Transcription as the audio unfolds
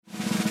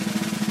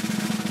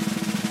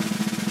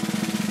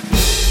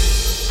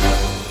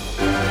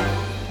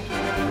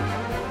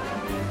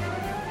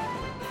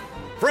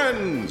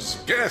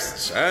friends,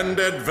 guests, and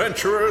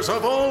adventurers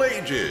of all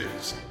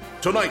ages.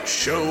 Tonight's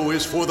show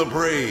is for the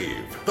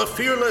brave, the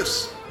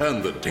fearless,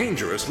 and the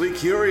dangerously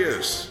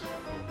curious.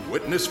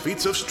 Witness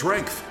feats of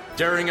strength,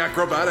 daring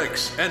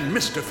acrobatics, and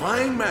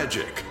mystifying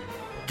magic.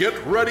 Get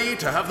ready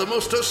to have the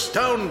most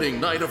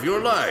astounding night of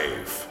your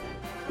life.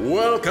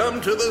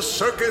 Welcome to the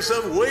Circus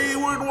of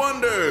Wayward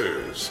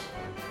Wonders.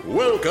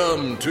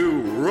 Welcome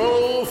to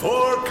Roll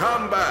for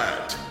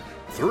Combat,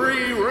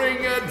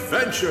 Three-Ring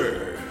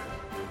Adventure.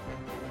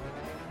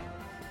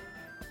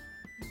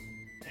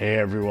 Hey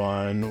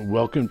everyone,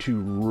 welcome to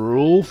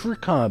Roll for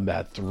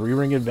Combat,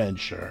 Three-Ring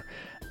Adventure.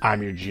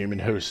 I'm your GM and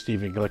host,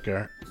 Stephen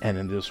Glicker, and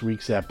in this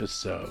week's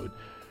episode,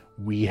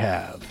 we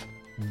have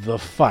the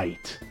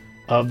fight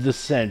of the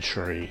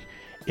century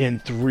in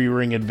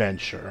Three-Ring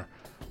Adventure.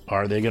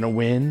 Are they going to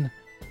win?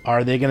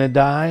 Are they going to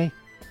die?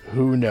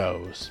 Who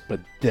knows? But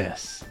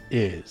this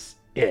is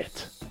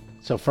it.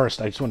 So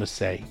first, I just want to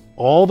say,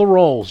 all the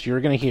rolls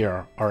you're going to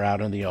hear are out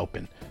in the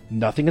open.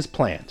 Nothing is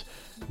planned.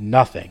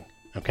 Nothing.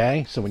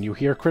 Okay? So when you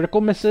hear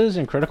critical misses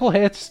and critical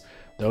hits,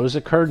 those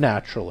occur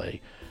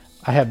naturally.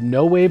 I have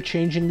no way of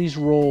changing these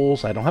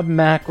rolls. I don't have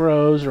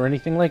macros or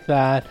anything like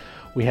that.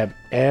 We have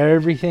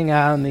everything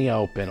out in the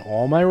open.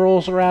 All my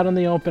rolls are out in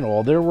the open.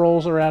 All their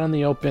rolls are out in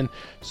the open.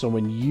 So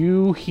when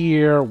you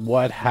hear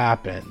what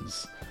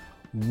happens,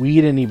 we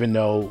didn't even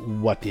know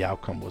what the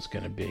outcome was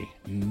going to be.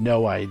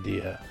 No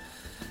idea.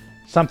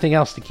 Something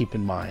else to keep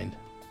in mind.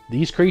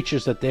 These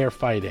creatures that they're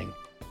fighting,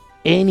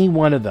 any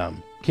one of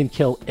them can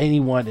kill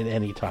anyone at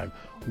any time.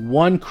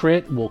 One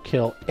crit will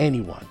kill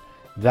anyone.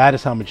 That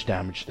is how much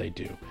damage they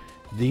do.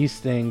 These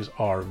things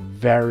are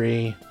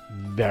very,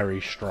 very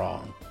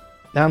strong.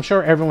 Now, I'm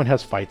sure everyone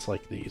has fights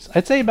like these.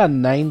 I'd say about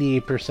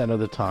 98% of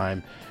the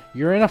time,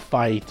 you're in a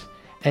fight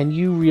and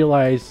you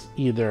realize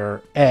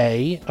either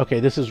A, okay,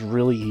 this is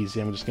really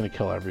easy, I'm just going to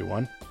kill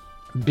everyone.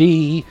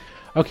 B,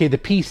 okay, the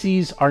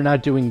PCs are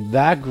not doing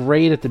that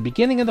great at the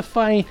beginning of the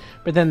fight,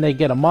 but then they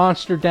get a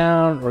monster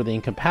down or they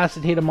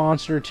incapacitate a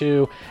monster or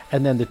two,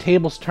 and then the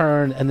tables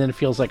turn, and then it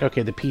feels like,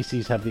 okay, the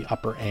PCs have the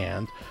upper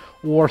hand.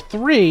 Or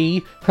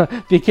 3,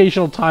 the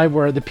occasional time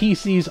where the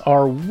PCs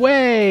are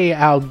way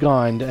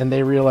outgunned and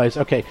they realize,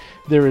 okay,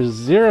 there is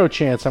zero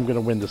chance I'm going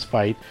to win this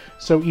fight,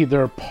 so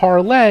either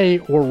parlay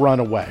or run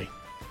away.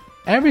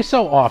 Every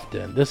so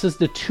often, this is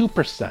the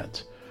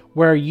 2%,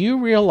 where you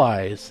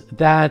realize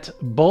that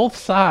both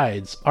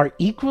sides are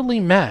equally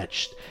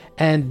matched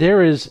and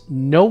there is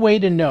no way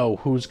to know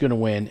who's going to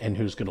win and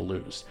who's going to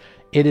lose.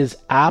 It is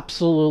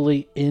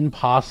absolutely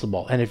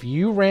impossible. And if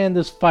you ran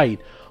this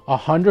fight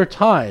 100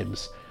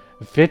 times,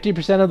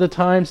 50% of the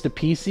times the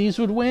PCs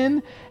would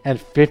win, and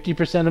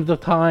 50% of the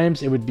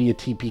times it would be a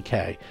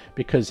TPK,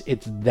 because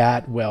it's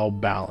that well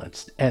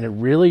balanced. And it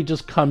really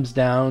just comes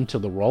down to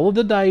the roll of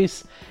the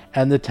dice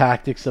and the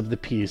tactics of the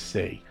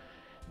PC.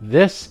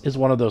 This is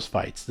one of those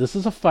fights. This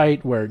is a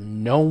fight where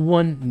no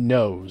one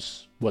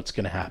knows what's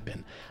going to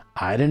happen.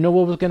 I didn't know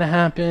what was going to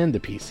happen. The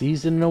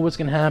PCs didn't know what's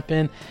going to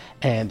happen.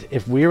 And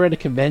if we were at a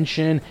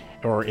convention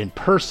or in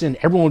person,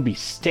 everyone would be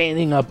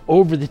standing up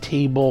over the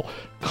table,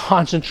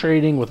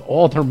 concentrating with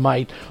all their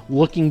might,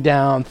 looking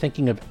down,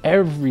 thinking of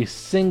every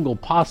single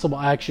possible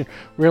action,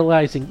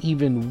 realizing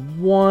even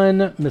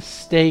one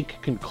mistake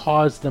can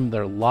cause them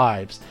their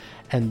lives.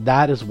 And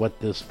that is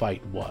what this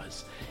fight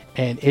was.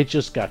 And it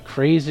just got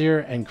crazier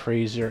and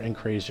crazier and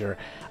crazier.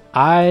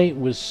 I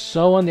was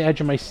so on the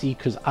edge of my seat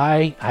because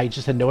I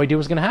just had no idea what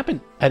was going to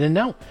happen. I didn't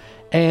know.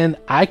 And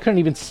I couldn't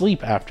even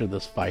sleep after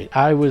this fight.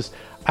 I was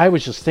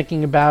just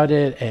thinking about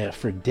it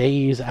for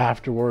days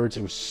afterwards.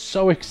 It was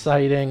so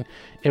exciting.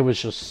 It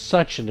was just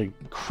such an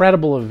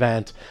incredible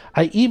event.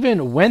 I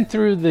even went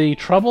through the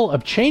trouble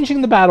of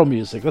changing the battle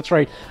music. That's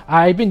right.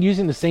 I've been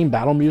using the same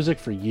battle music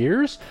for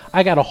years.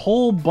 I got a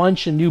whole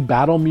bunch of new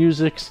battle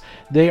musics.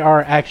 They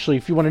are actually,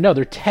 if you want to know,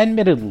 they're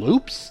 10-minute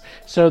loops.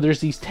 So there's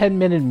these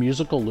 10-minute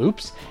musical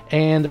loops.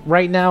 And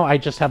right now I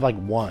just have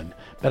like one.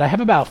 But I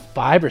have about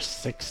 5 or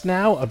 6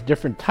 now of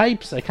different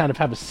types. I kind of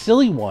have a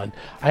silly one.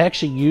 I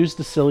actually used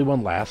the silly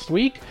one last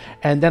week.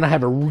 And then I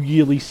have a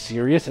really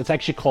serious, it's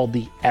actually called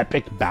the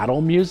epic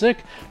battle music.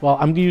 Well,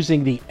 I'm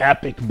using the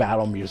epic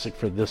battle music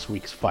for this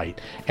week's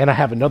fight. And I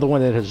have another one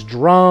that has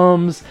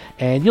drums.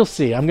 And you'll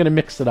see, I'm going to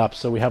mix it up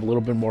so we have a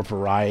little bit more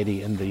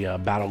variety in the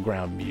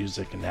battleground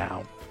music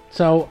now.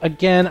 So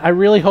again, I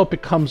really hope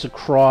it comes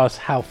across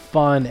how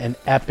fun and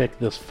epic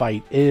this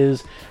fight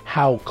is,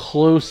 how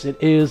close it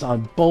is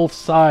on both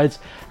sides,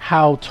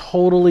 how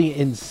totally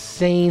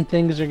insane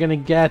things are going to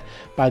get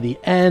by the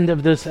end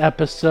of this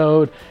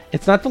episode.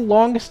 It's not the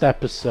longest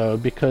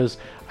episode because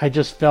I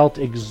just felt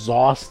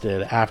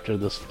exhausted after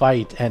this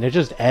fight, and it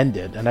just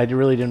ended, and I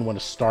really didn't want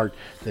to start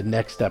the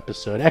next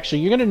episode.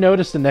 Actually, you're going to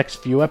notice the next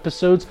few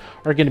episodes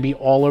are going to be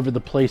all over the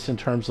place in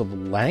terms of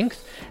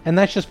length, and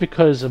that's just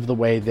because of the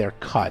way they're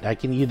cut. I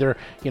can either,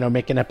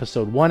 make an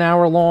episode 1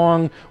 hour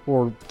long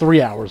or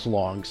 3 hours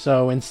long.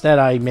 So instead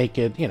I make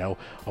it,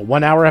 a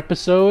 1 hour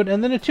episode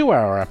and then a 2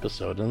 hour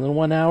episode and then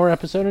 1 hour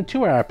episode and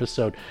 2 hour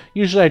episode.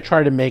 Usually I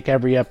try to make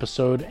every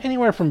episode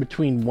anywhere from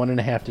between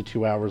 1.5 to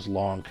 2 hours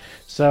long.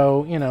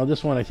 So,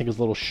 this one I think is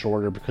a little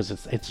shorter because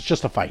it's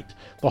just a fight.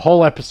 The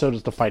whole episode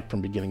is the fight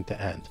from beginning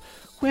to end,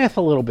 with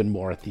a little bit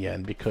more at the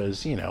end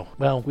because,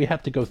 we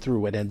have to go through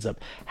what ends up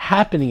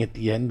happening at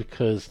the end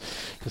because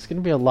there's going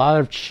to be a lot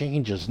of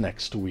changes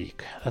next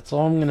week. That's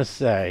all I'm going to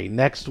say.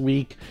 Next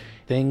week,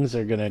 things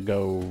are going to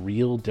go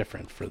real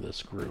different for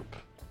this group.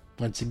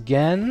 Once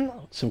again,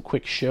 some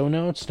quick show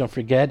notes. Don't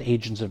forget,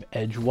 Agents of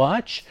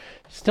Edgewatch.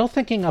 Still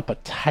thinking up a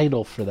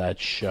title for that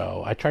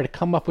show. I try to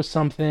come up with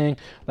something,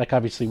 like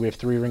obviously we have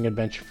Three Ring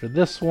Adventure for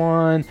this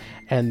one,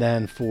 and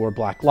then for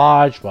Black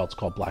Lodge, well, it's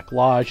called Black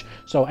Lodge.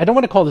 So I don't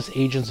want to call this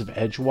Agents of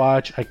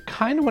Edgewatch. I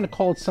kind of want to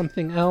call it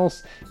something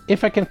else.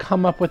 If I can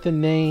come up with a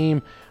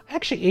name.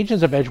 Actually,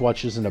 Agents of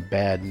Edgewatch isn't a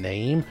bad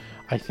name.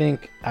 I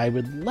think I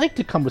would like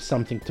to come with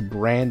something to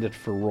brand it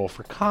for Roll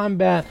for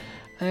Combat.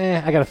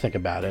 I gotta think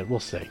about it.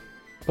 We'll see.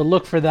 But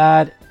look for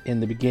that in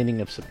the beginning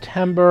of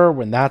September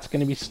when that's going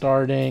to be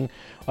starting.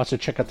 Also,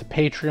 check out the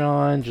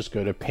Patreon. Just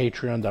go to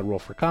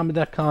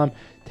patreon.rollforcombat.com.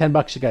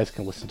 $10 you guys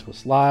can listen to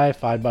us live.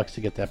 $5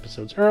 to get the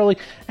episodes early.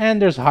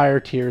 And there's higher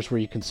tiers where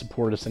you can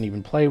support us and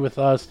even play with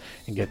us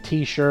and get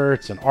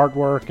t-shirts and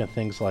artwork and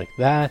things like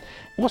that.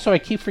 Also, I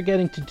keep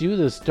forgetting to do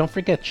this. Don't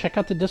forget, check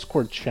out the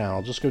Discord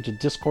channel. Just go to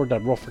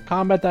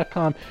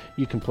discord.rollforcombat.com.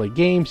 You can play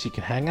games. You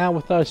can hang out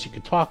with us. You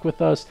can talk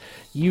with us.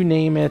 You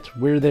name it.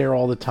 We're there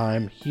all the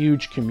time.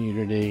 Huge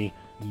community.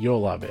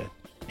 You'll love it.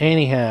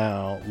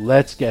 Anyhow,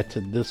 let's get to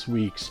this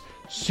week's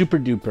super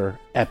duper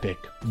epic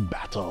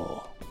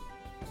battle.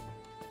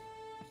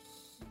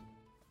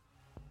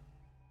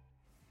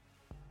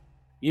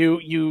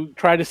 You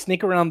try to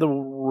sneak around the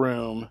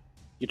room.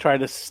 You try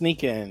to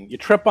sneak in. You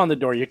trip on the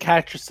door. You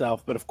catch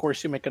yourself, but of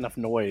course you make enough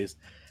noise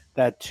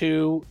that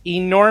two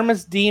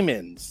enormous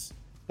demons,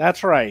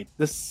 that's right,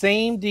 the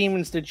same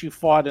demons that you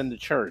fought in the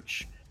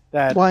church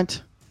that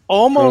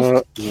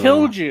almost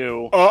killed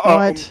you.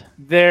 What?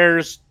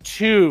 There's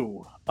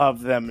two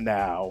of them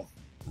now.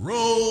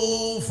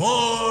 Roll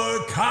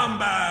for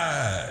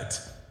combat!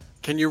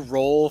 Can you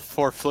roll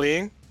for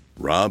fleeing?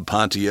 Rob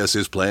Pontius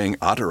is playing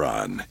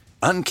Otteron,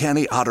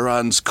 Uncanny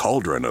Otteron's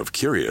Cauldron of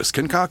Curious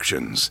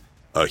Concoctions,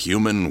 a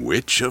human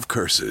witch of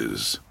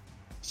curses.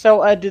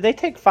 So, do they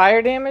take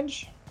fire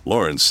damage?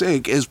 Lauren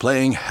Sake is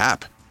playing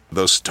Hap,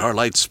 the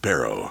Starlight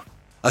Sparrow,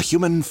 a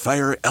human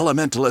fire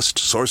elementalist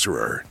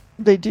sorcerer.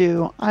 They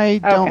do. I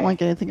don't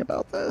like anything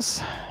about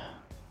this.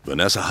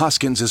 Vanessa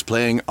Hoskins is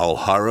playing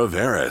Alhara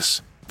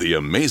Varys, the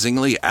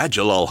amazingly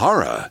agile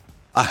Alhara,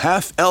 a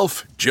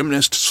half-elf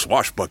gymnast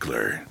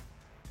swashbuckler.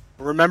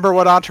 Remember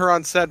what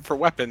Otteron said for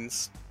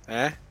weapons,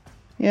 eh?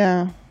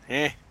 Yeah.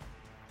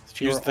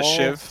 Use the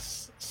shiv.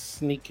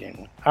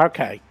 Sneaking.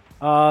 Okay.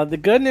 The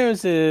good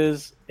news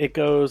is it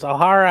goes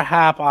Alhara,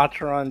 Hap,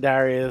 Otteron,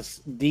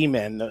 Darius,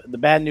 Demon. The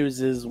bad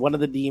news is one of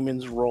the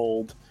demons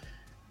rolled.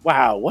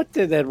 Wow, what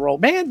did that roll?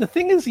 Man, the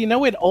thing is,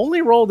 it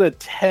only rolled a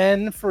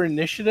 10 for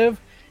initiative,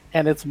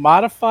 and its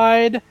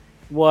modified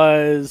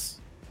was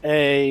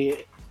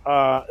it's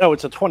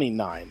a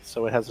 29,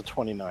 so it has a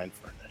 29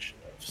 for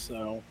initiative.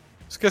 So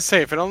I was gonna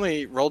say, if it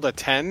only rolled a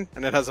 10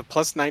 and it has a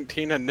plus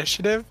 19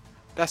 initiative,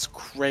 that's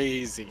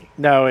crazy.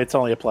 No, it's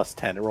only a plus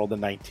 10. It rolled a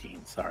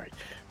 19, sorry.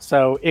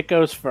 So it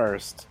goes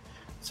first.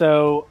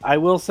 So I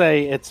will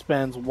say it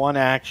spends one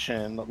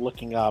action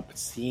looking up,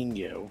 seeing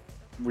you,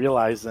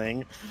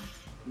 realizing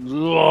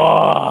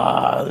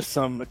there's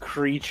some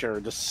creature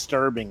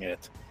disturbing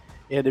it.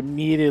 It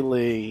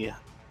immediately...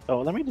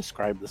 Oh, let me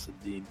describe this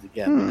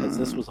again, because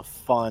this was a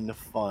fun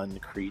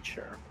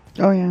creature.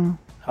 Oh, yeah.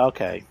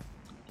 Okay.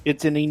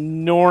 It's an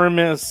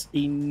enormous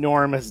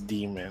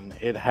demon.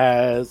 It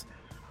has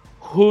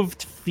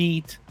hooved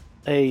feet,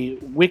 a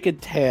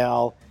wicked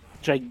tail,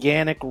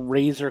 gigantic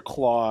razor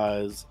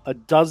claws, a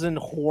dozen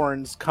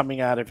horns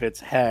coming out of its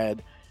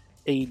head,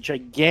 a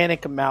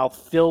gigantic mouth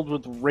filled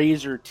with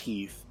razor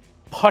teeth,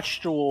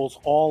 pustules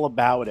all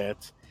about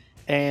it,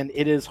 and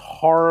it is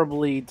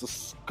horribly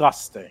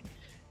disgusting.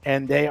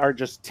 And they are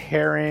just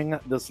tearing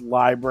this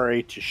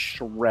library to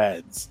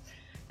shreds.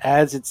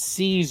 As it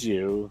sees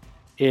you,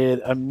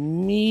 it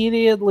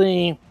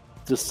immediately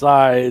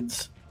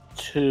decides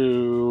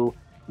to...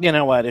 You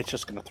know what? It's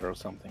just going to throw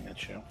something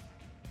at you.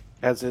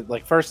 As it,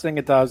 first thing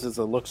it does is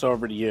it looks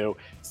over to you,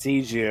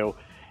 sees you.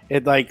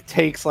 It,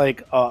 takes, a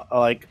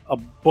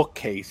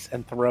bookcase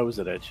and throws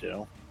it at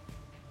you.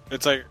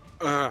 It's like,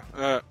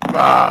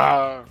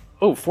 Oh,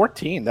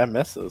 14. That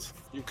misses.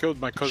 You killed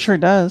my cousin. Sure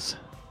does.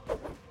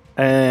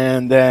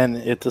 And then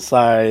it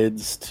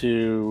decides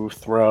to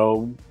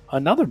throw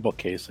another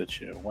bookcase at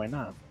you. Why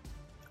not?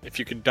 If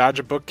you can dodge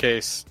a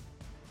bookcase.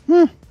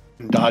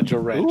 Dodge a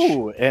wrench.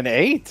 Ooh, an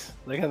 8.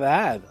 Look at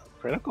that.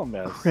 Critical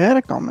miss.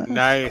 Critical miss.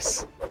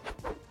 Nice.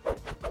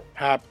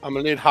 Hap, I'm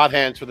gonna need hot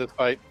hands for this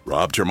fight.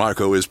 Rob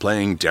Termarco is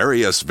playing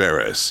Darius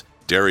Varys,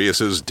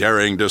 Darius's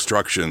Daring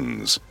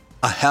Destructions,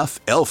 a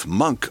half-elf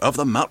monk of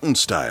the mountain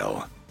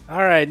style.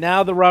 All right,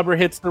 now the rubber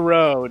hits the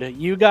road.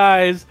 You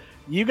guys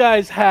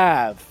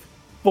have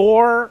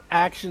 4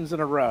 actions in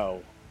a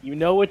row. You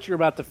know what you're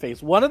about to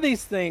face. One of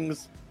these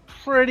things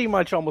pretty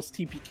much almost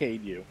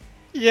TPK'd you.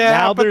 Yeah,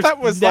 now but that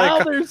was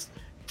like there's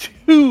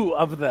 2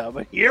 of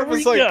them. Here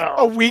we like go.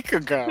 a week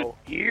ago.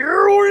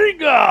 Here we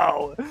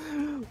go.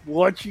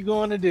 What you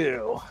going to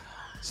do?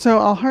 So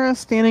Alhara's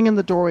standing in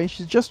the doorway.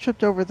 She's just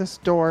tripped over this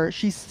door.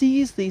 She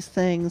sees these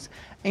things,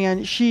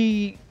 and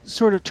she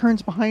sort of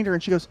turns behind her,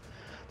 and she goes,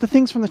 "The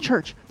things from the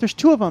church. There's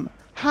 2 of them.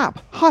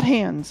 Hap, hot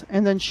hands."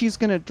 And then she's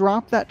going to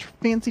drop that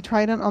fancy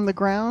trident on the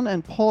ground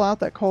and pull out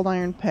that cold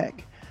iron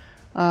pick.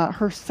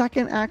 Her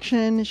second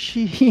action,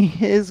 she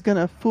is going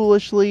to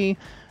foolishly,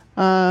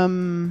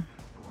 oh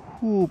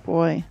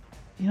boy.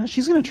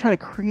 She's going to try to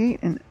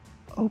create an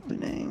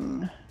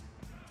opening.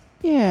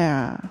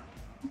 Yeah,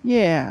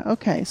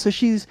 okay. So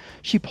she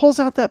pulls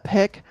out that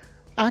pick.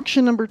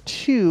 Action number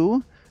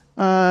 2,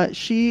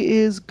 she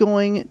is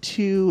going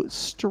to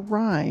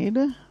stride.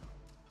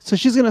 So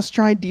she's going to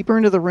stride deeper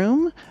into the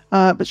room,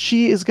 but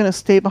she is going to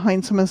stay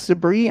behind some of this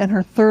debris, and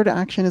her third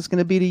action is going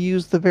to be to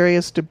use the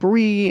various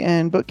debris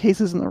and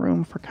bookcases in the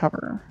room for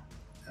cover.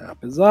 Up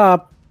is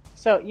up.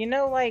 So,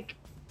 like,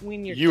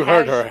 when you're You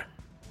heard her.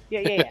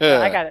 Yeah.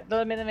 No, I got it.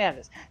 Let me have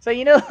this. So,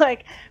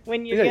 like,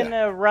 when you're going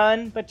to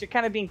run, but you're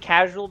kind of being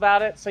casual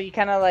about it, so you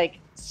kind of, like,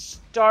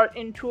 start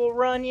into a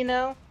run,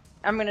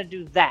 I'm going to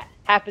do that.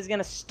 Hap is going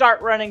to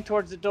start running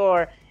towards the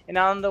door, and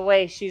on the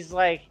way, she's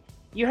like,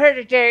 "You heard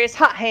it, Darius.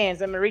 Hot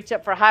hands." I'm going to reach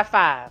up for a high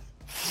five.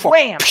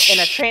 Wham! And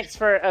I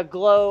transfer a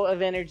glow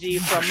of energy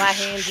from my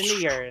hands into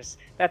yours.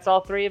 That's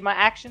all 3 of my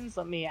actions.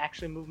 Let me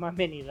actually move my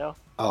mini, though.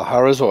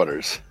 Alhara's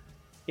orders.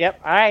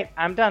 Yep. All right.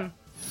 I'm done.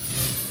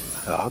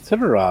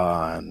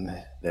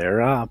 Alteron.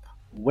 They're up.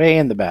 Way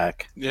in the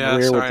back. Yeah,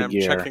 Rear sorry, with the I'm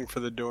gear. checking for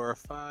the door.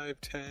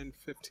 5, 10,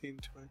 15,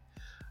 20.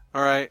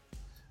 All right.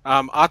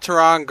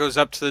 Ataran goes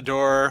up to the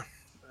door,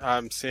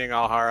 seeing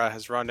Alhara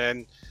has run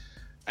in,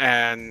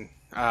 and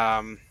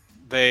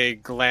they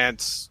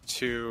glance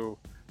to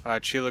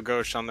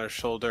Chilagosh on their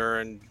shoulder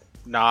and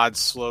nods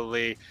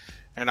slowly,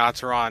 and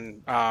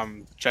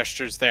Ataran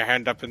gestures their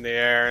hand up in the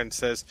air and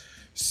says,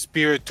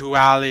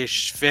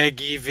 "Spiritualish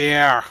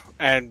vegiver,"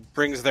 and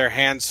brings their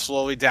hand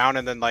slowly down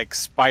and then like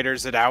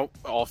spiders it out,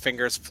 all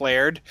fingers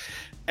flared,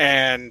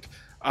 and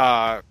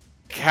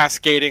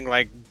cascading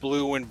like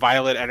blue and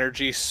violet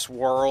energy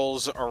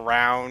swirls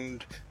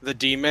around the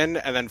demon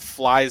and then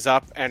flies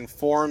up and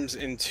forms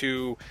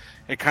into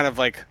a kind of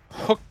like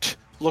hooked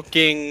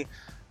looking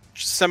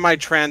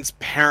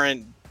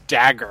semi-transparent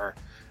dagger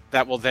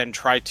that will then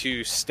try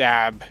to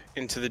stab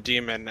into the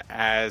demon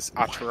as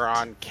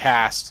Ataran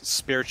casts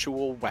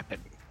spiritual weapon.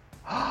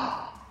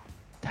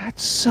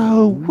 That's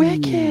so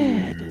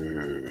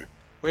wicked.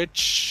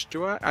 Which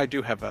I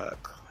do have a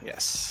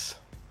yes.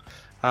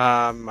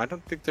 I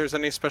don't think there's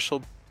any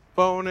special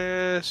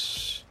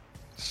bonus.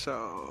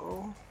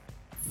 So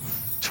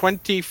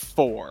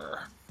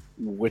 24.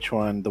 Which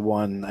one? The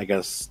one, I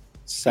guess,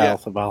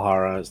 south of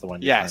Alhara is the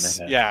one you're trying to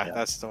hit. Yeah,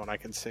 that's the one I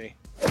can see.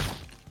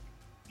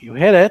 You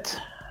hit it,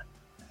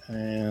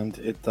 and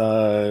it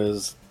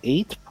does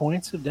 8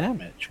 points of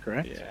damage,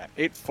 correct? Yeah,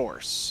 8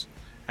 force.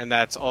 And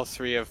that's all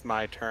 3 of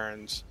my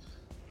turns.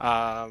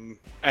 And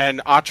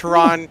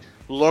Ataran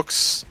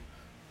looks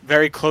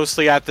very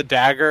closely at the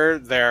dagger.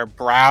 Their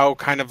brow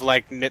kind of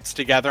like knits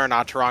together, and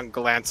Ataran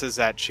glances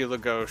at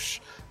Chilagosh,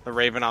 the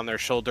raven on their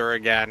shoulder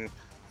again.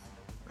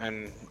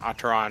 And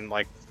Ataran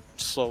like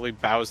slowly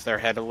bows their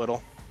head a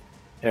little.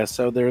 Yeah,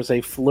 so there's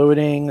a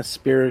floating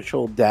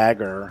spiritual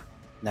dagger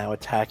now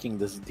attacking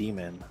this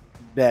demon.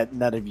 Bet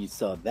none of you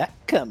saw that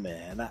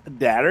coming.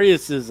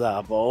 Darius is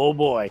up. Oh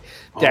boy.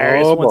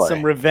 Darius wants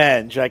some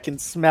revenge. I can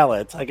smell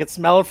it. I can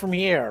smell it from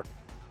here.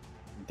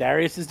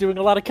 Darius is doing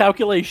a lot of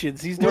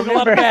calculations. He's doing a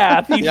lot of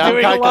math. He's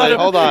doing a lot of.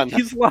 Hold on.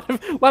 He's a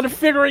lot of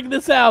figuring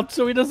this out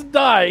so he doesn't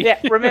die. Yeah,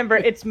 remember,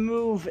 it's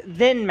move,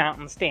 then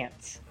mountain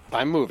stance.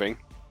 I'm moving.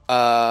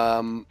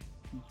 Can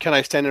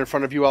I stand in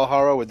front of you,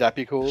 Alhara? Would that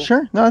be cool?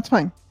 Sure. No, that's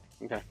fine.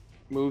 Okay.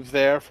 Move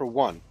there for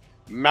 1.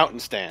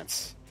 Mountain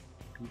stance.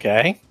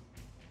 Okay.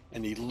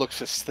 And he looks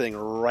this thing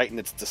right in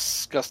its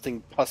disgusting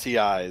pussy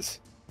eyes.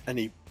 And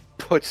he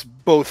puts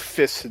both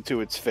fists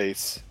into its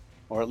face.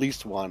 Or at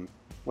least one.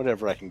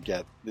 Whatever I can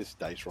get. This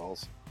dice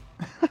rolls.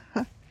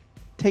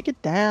 Take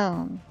it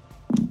down.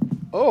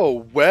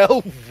 Oh, well.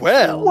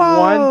 Whoa.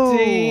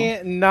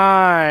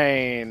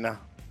 29.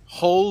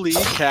 Holy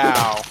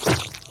cow.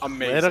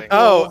 Amazing.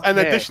 Oh, an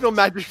hit. additional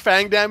magic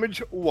fang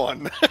damage?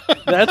 1.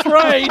 That's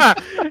right.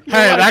 Hey,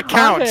 that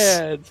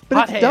counts.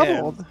 But it's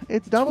doubled.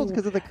 It's doubled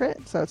because of the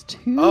crit, so it's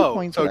 2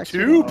 points of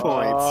extra 2 damage.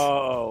 points.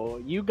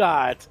 Oh, you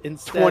got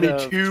instead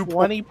 22 of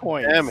 20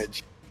 points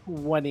damage.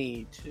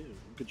 22.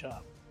 Good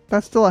job.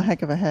 That's still a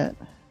heck of a hit.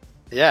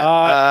 Yeah.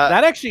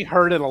 That actually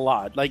hurt it a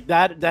lot. Like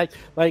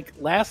like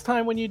last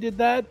time when you did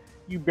that,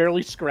 you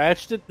barely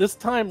scratched it. This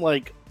time,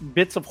 like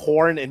bits of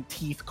horn and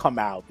teeth come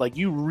out. Like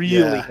you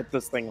really hit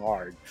this thing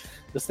hard.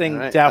 This thing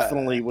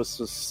definitely was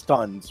just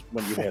stunned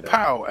when you hit it.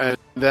 Pow! And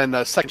then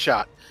second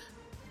shot.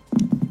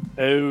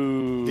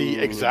 Oh, The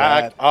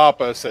exact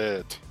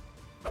opposite.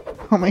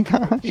 Oh my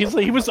gosh.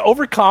 He was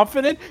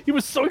overconfident. He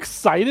was so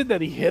excited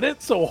that he hit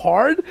it so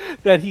hard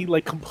that he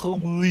like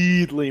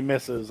completely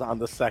misses on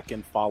the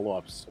second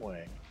follow-up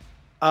swing.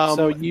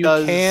 So it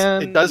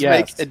does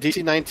make a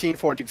DC 19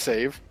 fortitude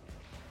save.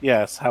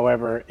 Yes,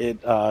 however,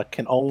 it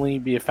can only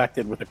be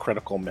affected with a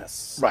critical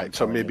miss. Right,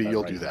 so maybe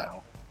you'll do that.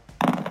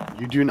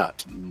 You do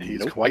not.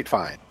 He's quite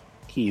fine.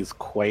 He's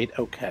quite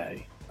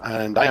okay.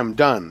 And I am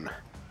done.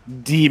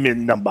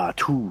 Demon number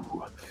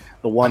 2.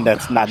 The one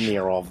that's not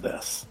near all of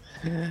this.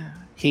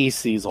 He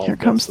sees all Here of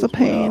this comes the as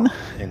pain. well,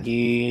 and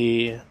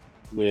he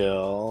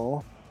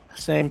will...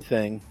 Same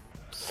thing.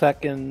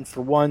 Second,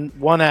 for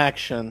one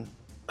action,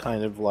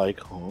 kind of like,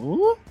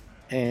 huh?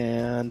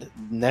 And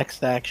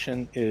next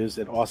action is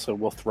it also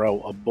will throw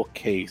a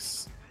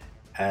bookcase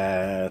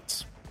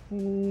at...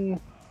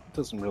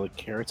 doesn't really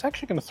care. It's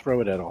actually going to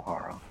throw it at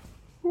O'Hara.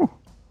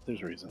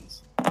 There's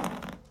reasons.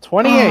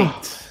 28!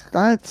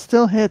 That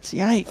still hits.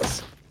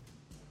 Yikes.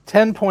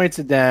 10 points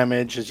of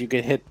damage as you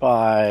get hit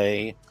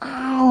by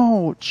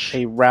Ouch.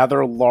 a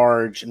rather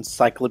large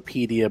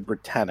Encyclopedia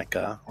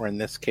Britannica, or in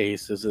this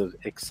case is an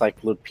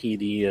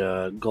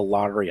Encyclopedia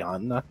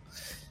Galarian.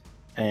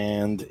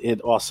 And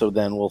it also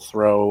then will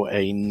throw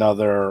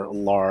another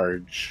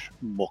large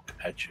book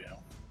at you.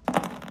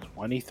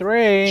 23.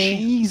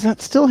 Jeez,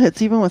 that still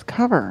hits even with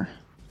cover.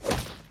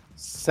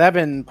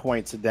 7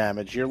 points of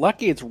damage. You're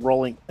lucky it's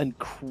rolling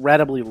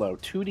incredibly low.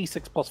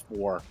 2d6 plus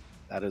 4.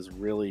 That is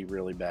really,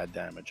 really bad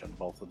damage on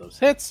both of those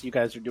hits. You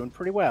guys are doing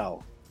pretty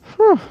well.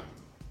 Whew.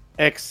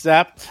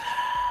 Except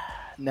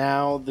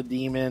now the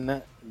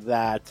demon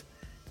that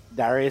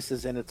Darius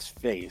is in its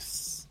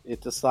face.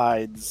 It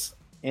decides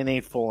it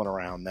ain't fooling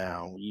around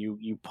now.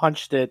 You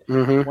punched it.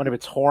 Mm-hmm. One of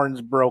its horns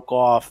broke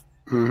off.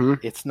 Mm-hmm.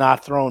 It's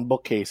not throwing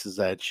bookcases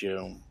at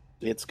you.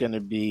 It's gonna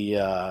be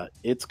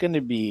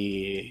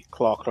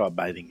claw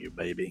biting you,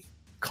 baby.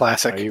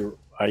 Classic.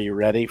 Are you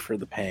ready for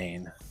the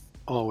pain?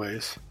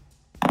 Always.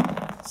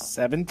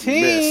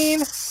 17.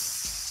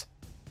 Miss.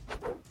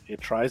 It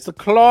tries to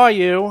claw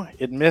you.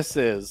 It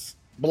misses.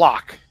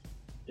 Block.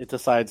 It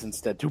decides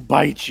instead to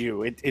bite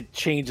you. It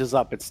changes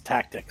up its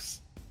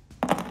tactics.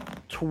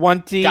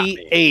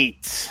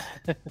 28.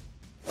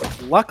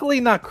 Luckily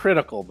not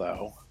critical,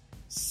 though.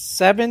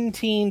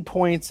 17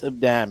 points of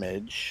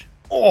damage.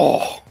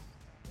 Oh.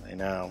 I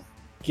know.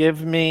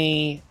 Give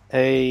me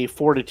a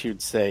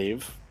fortitude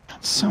save.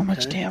 So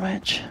much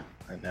damage.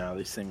 I know,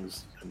 these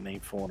things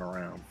ain't fooling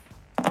around.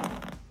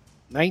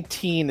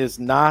 19 is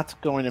not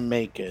going to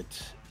make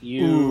it.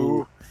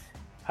 You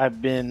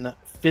have been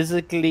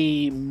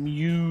physically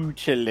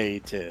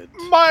mutilated.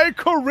 My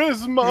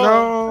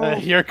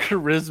charisma. Your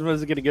charisma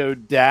is going to go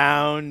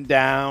down,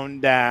 down,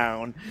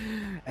 down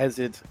as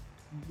it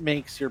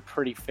makes your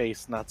pretty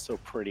face not so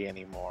pretty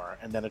anymore.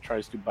 And then it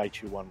tries to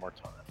bite you one more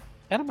time.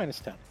 And a minus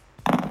 10.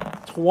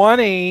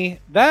 20.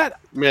 That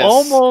Miss.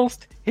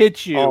 almost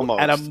hit you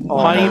Almost. at a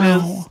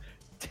minus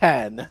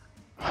 10.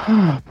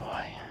 Oh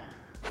boy.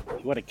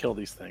 You want to kill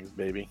these things,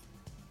 baby.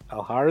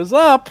 Alhara's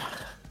up.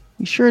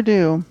 You sure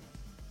do.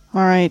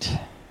 Alright.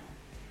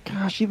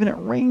 Gosh, even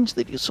at range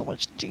they do so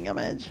much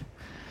damage.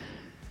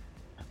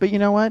 But you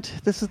know what?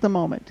 This is the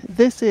moment.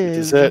 This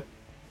is it.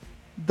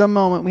 the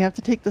moment. We have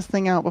to take this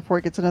thing out before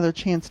it gets another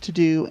chance to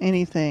do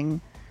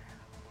anything.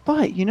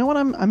 But you know what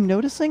I'm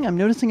noticing? I'm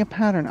noticing a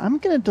pattern. I'm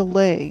gonna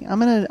delay. I'm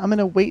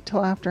gonna wait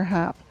till after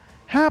Hap.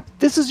 Hap,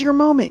 this is your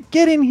moment.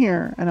 Get in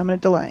here, and I'm gonna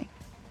delay.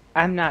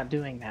 I'm not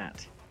doing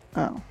that.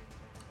 Oh.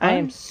 I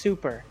am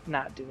super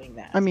not doing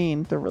that. I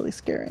mean, they're really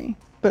scary.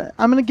 But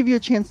I'm gonna give you a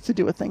chance to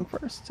do a thing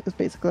first. Is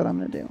basically what I'm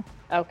gonna do.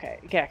 Okay,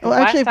 yeah. Oh,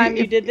 Last actually, time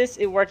you did this,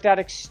 it worked out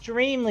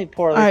extremely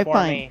poorly All right, for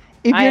fine. me.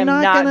 If I you're am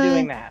not not gonna-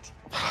 doing that.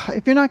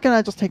 If you're not gonna,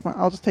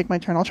 I'll just take my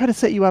turn. I'll try to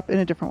set you up in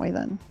a different way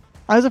then.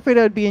 I was afraid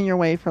I would be in your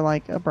way for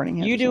like a burning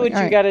hand. You or do what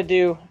something. you got to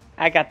do.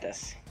 I got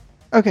this.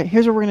 Okay,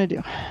 here's what we're gonna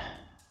do.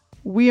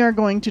 We are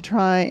going to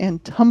try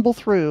and tumble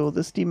through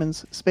this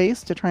demon's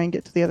space to try and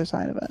get to the other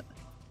side of it.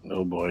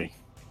 Oh boy.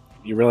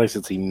 You realize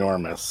it's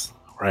enormous,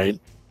 right?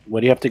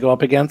 What do you have to go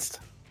up against?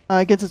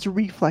 It gets its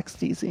reflex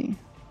DC.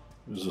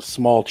 There's a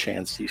small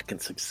chance you can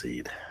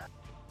succeed.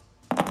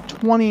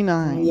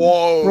 29.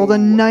 Whoa. Rolled a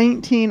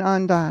 19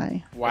 on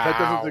die. If that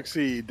doesn't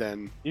succeed,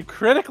 then You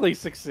critically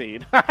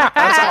succeed.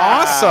 That's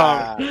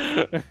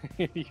awesome.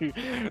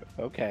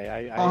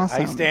 Okay, I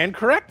Awesome. stand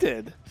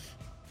corrected.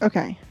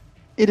 Okay.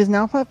 It is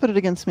now flat-footed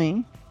against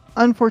me.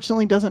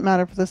 Unfortunately, doesn't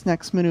matter for this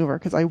next maneuver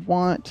because I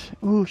want...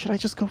 Ooh, should I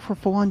just go for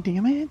full-on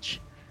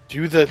damage?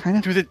 hit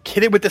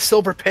it with the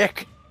silver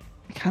pick.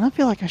 I kind of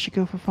feel like I should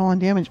go for full-on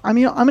damage. I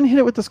mean, I'm going to hit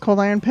it with this cold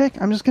iron pick.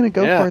 I'm just going to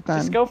go Yeah, for it then.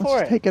 just go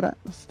for it.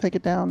 Let's take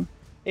it down.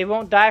 It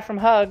won't die from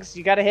hugs.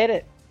 You got to hit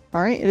it.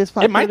 All right, it is It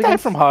flat-footed might die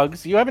against... from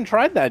hugs. You haven't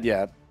tried that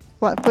yet.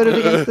 Flat-footed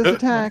against this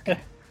attack.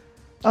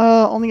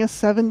 Only a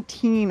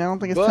 17. I don't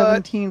think a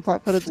 17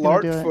 flat-footed is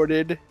going to do it.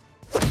 Flat-footed.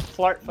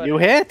 Flirt-footed. You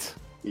hit.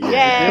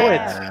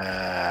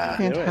 Yeah.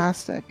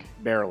 Fantastic.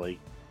 Barely.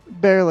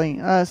 Barely.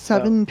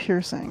 7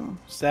 piercing.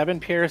 7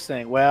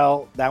 piercing.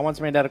 Well, that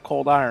one's made out of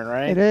cold iron,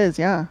 right? It is,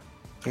 yeah.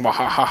 It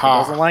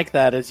doesn't like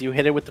that. As you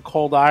hit it with the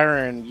cold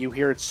iron, you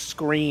hear it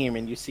scream,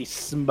 and you see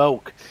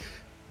smoke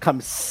come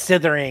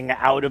sithering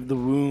out of the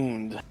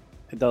wound.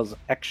 It does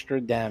extra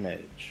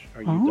damage.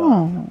 Are you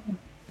done?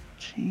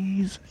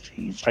 Jeez.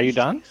 Are you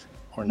done?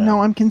 Or no?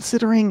 No, I'm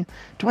considering,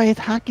 do I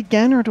attack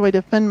again or do I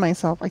defend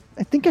myself? I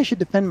think I should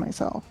defend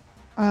myself.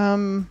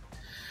 You'll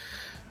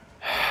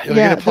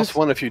get a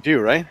 +1 if you do,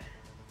 right?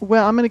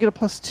 Well, I'm going to get a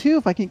 +2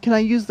 if I can. Can I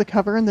use the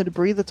cover and the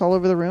debris that's all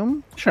over the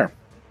room? Sure.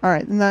 All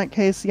right, in that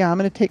case, yeah, I'm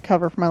going to take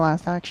cover for my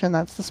last action.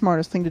 That's the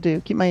smartest thing to do.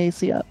 Keep my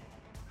AC up.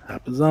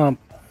 Happens up.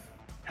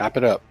 Hap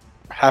it up.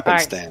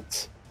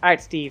 Happenstance. All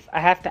right, Steve. I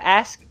have to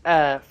ask,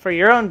 for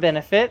your own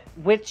benefit,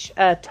 which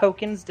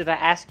tokens did I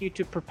ask you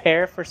to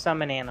prepare for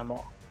summon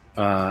animal?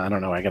 I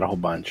don't know. I got a whole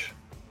bunch.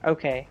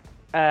 Okay.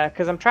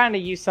 Because I'm trying to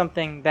use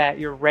something that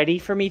you're ready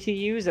for me to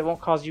use. It won't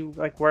cause you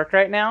work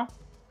right now.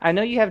 I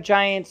know you have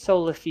giant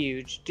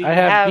solifuge. Do you I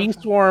have Bee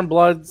Swarm,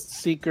 Blood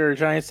Seeker,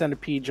 Giant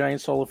Centipede,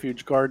 Giant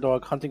Solifuge, Guard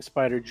Dog, Hunting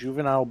Spider,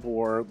 Juvenile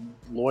Boar,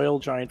 Loyal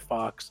Giant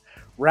Fox,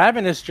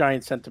 Ravenous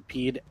Giant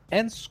Centipede,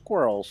 and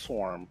Squirrel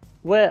Swarm.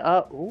 What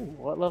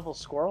level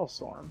Squirrel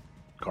Swarm?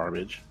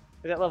 Garbage.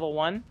 Is that level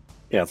 1?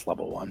 Yeah, it's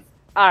level 1.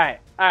 All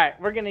right.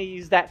 We're going to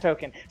use that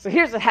token. So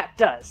here's what Hap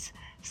does.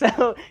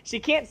 So she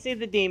can't see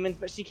the demons,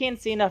 but she can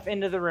see enough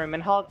into the room.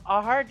 And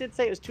Alhara did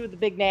say it was 2 of the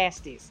big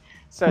nasties.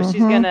 So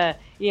she's going to,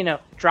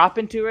 drop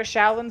into her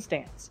Shaolin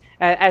stance.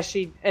 As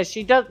she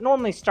does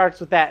normally starts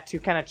with that to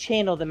kind of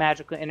channel the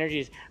magical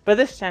energies. But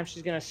this time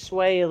she's going to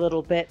sway a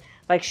little bit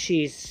like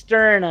she's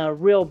stirring a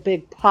real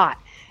big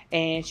pot.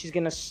 And she's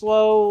going to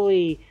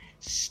slowly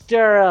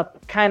stir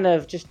up kind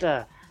of just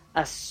a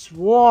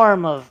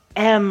swarm of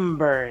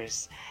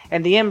embers.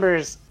 And the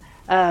embers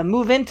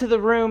move into the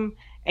room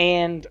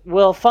and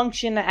will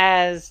function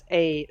as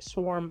a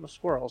swarm of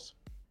squirrels.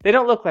 They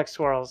don't look like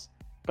squirrels,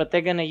 but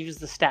they're going to use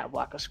the stat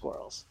block of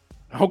squirrels.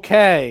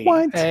 Okay.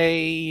 What?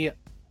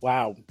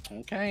 Wow.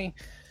 Okay.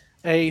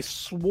 A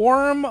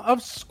swarm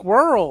of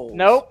squirrels.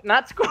 Nope,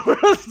 not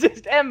squirrels,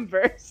 just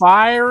embers.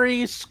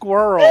 Fiery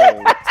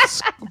squirrels.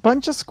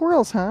 Bunch of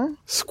squirrels, huh?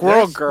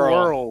 Squirrel They're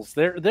girl.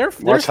 Squirrels. They're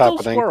What's still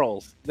happening?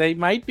 squirrels. They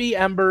might be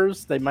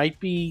embers. They might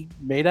be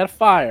made out of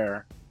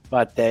fire,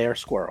 but they are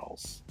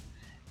squirrels.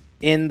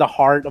 In the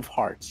heart of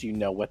hearts, you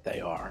know what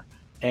they are,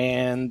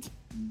 and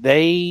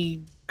they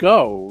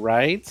go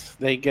right.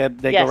 They go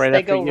right they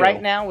after go you.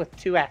 right now with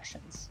 2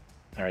 actions.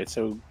 All right,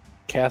 so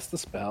cast the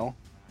spell.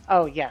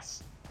 Oh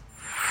yes.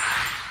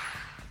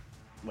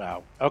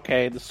 Wow.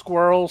 Okay, the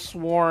squirrel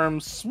swarm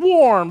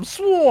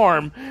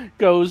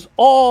goes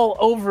all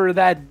over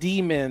that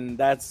demon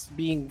that's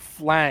being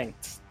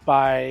flanked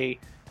by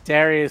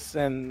Darius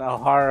and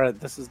Alhara.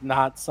 This is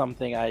not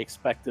something I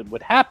expected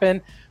would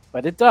happen,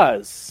 but it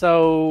does.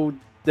 So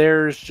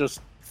there's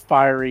just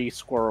fiery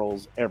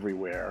squirrels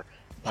everywhere.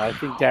 I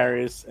think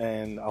Darius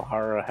and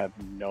Alhara have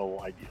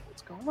no idea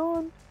what's going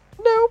on.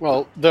 Nope.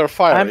 Well, they're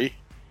fiery.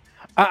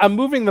 I'm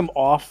moving them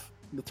off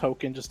the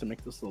token just to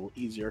make this a little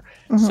easier.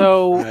 Mhm.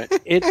 So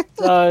Right. it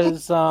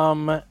does, There's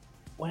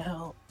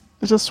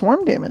a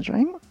swarm damage,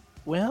 right?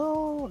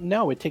 well,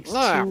 no, it takes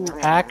 2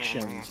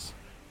 actions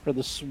for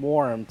the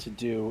swarm to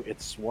do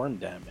its swarm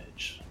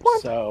damage.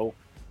 What? So,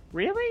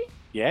 Really?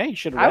 yeah, you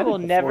should have I read will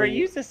it never before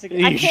you- use this again.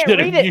 You I can't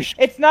should've- read it. you should-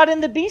 It's not in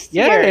the bestiary.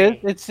 Yeah, it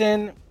is.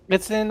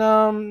 It's in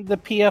the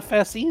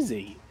PFS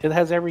Easy. It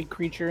has every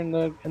creature in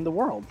the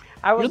world.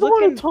 I was You're the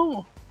one who looking.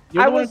 told.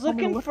 I was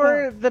looking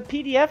for the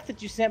PDF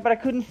that you sent, but I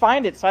couldn't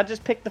find it, so I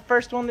just picked the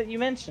first one that you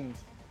mentioned.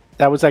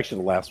 That was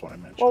actually the last one I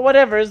mentioned. Well,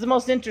 whatever. It's the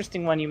most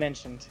interesting one you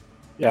mentioned.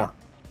 Yeah.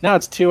 Now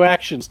it's 2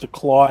 actions to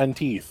claw and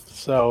teeth,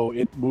 so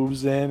it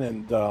moves in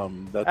and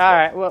that's All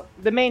right. Well,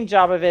 the main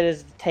job of it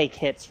is to take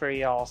hits for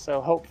y'all,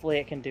 so hopefully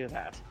it can do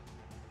that.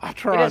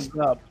 Atron's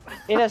up.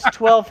 It has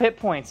 12 hit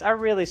points. I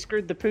really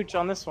screwed the pooch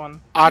on this one.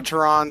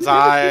 Atron's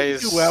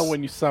eyes. You do well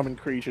when you summon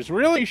creatures.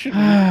 Really, you should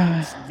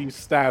read these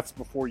stats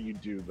before you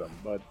do them.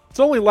 But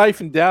it's only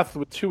life and death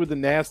with 2 of the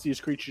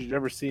nastiest creatures you've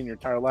ever seen in your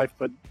entire life.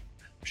 But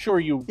I'm sure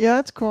you Yeah,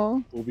 that's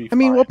cool. will be. I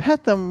mean, fine. we'll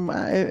pet them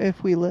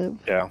if we live.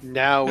 Yeah.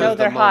 Now No, is the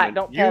they're hot. moment.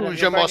 Don't pet 'em. Use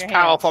You'll your burn most your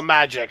powerful hands.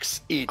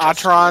 magics. Eat a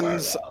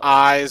Atron's squirrel.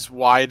 eyes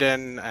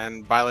widen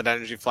and violet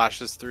energy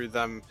flashes through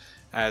them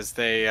as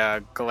they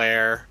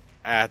glare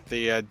at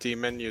the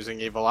demon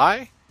using Evil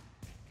Eye.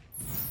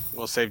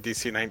 We'll save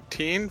DC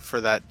 19 for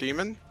that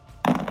demon.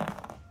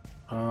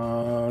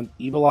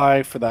 Evil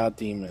Eye for that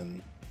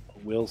demon.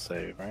 Will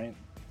save, right?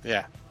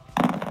 Yeah.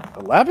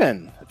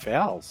 11. It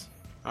fails.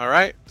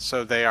 Alright,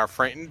 so they are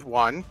frightened,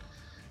 1.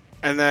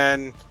 And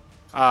then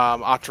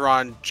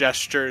Atron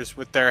gestures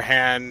with their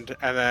hand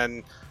and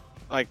then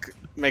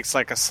makes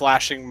a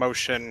slashing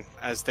motion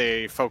as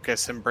they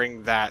focus and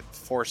bring that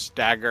force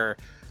dagger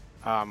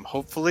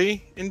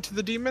hopefully into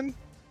the demon.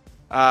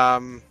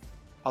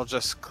 I'll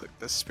just click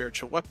the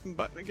spiritual weapon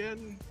button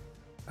again.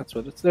 That's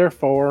what it's there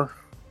for.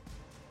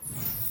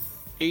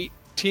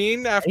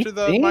 18 after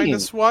the 18.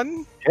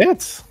 -1.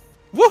 Hits.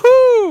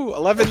 Woohoo!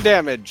 11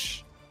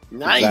 damage.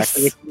 Nice.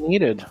 Exactly what you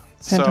needed.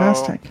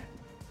 Fantastic.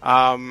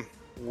 So,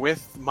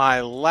 with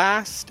my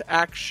last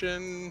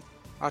action,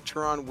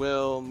 Ataran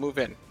will move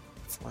in.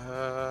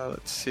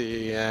 Let's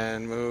see,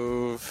 and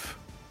move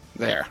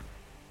there.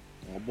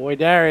 Oh boy,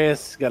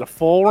 Darius, got a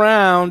full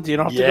round. You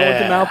don't have to go into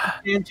Yeah. mouth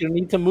defense. You don't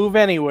need to move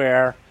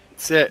anywhere.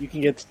 That's it. You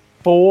can get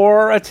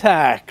 4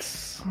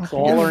 attacks. It's Oh,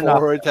 all or nothing.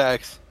 4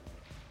 attacks.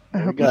 I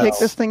There hope we you go. take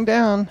this thing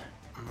down.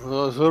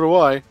 Well, so do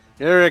I.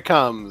 Here it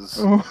comes.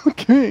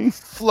 Okay.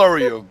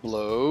 Flurry of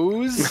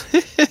blows.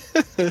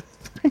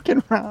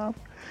 Freaking Rob.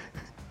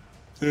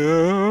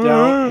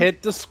 Don't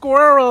hit the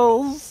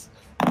squirrels.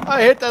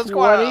 I hit that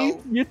 20,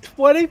 squirrel. you're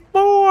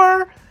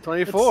 24.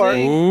 24. Let's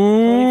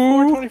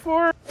see.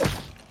 24.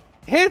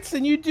 Hits,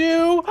 and you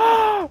do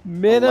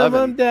minimum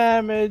 11.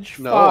 damage.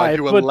 No, 5, I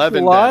do but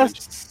 11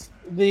 plus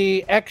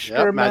the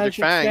extra Yep, magic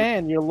magic fang.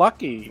 fan. You're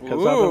lucky, because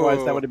Ooh.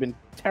 otherwise that would have been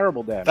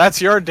terrible damage.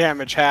 That's your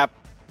damage, Hap.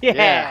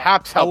 Yeah,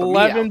 Hap's helping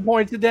 11 me out.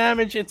 points of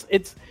damage.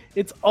 It's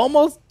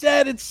almost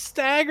dead. It's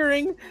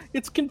staggering.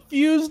 It's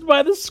confused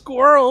by the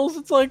squirrels.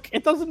 It's like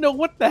it doesn't know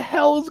what the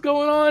hell is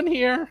going on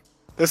here.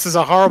 This is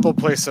a horrible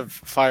place of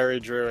fiery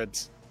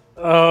druids.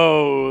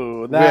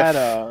 Oh, that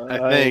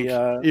Whiff, I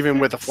think, even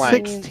with a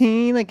flank.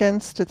 16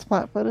 against its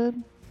flat-footed.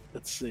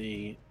 let's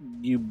see.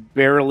 You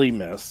barely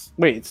miss.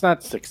 Wait, it's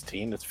not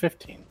 16. It's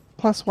 15.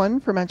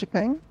 +1 for Magic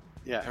Bang.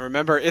 Yeah. And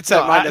remember, it's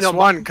No, at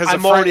 -1 because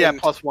I'm already at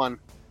 +1.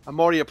 I'm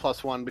already at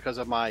 +1 because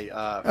of my.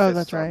 Oh,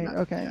 that's right.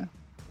 Okay.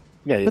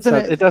 Yeah, But it's then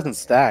not, it doesn't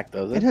stack,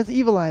 does It it? has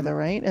Evil Eye, though,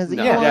 right? It has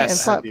No. Evil Eye Yes. and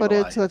flat-footed,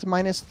 Evil Eye. so that's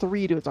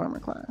 -3 to its armor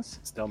class.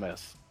 Still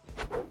miss.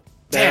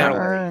 Damn.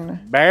 Darn.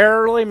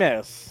 Barely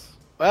miss.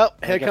 Well,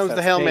 I here guess comes the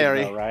that's Hail saved,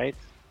 Mary. though, right?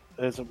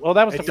 Well,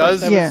 that was the It does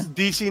first. Yeah.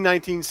 DC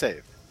 19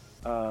 save.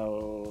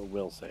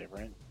 Will save,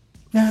 right?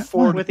 Yeah,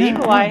 Fort- With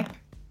Evil Eye.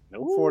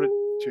 Ooh.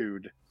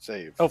 Fortitude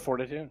save. Oh,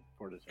 fortitude.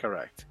 Fortitude.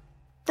 Correct.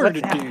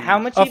 How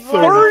much A Evil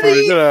Eye?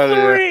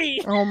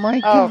 33! Oh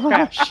my Oh,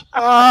 crap. gosh.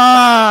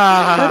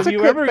 Ah! That's a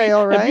crit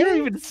fail, Have you right?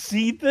 even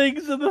seen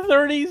things in the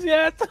 30s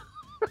yet?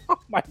 Oh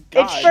my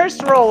god. Its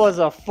first roll was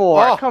a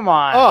 4. Oh. Come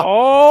on. Oh,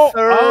 Oh,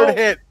 third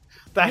hit.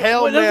 The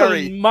Hail What is it,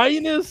 Mary.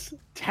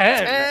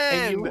 -10,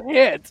 and you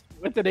hit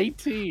with an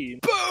 18.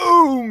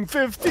 Boom!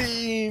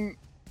 15.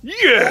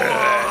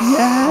 Yeah!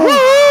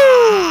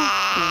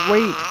 Yes.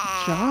 Great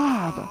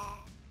job.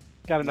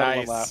 Got another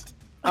Nice. one left.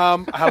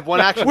 I have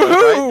one action left,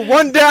 right? Woohoo! One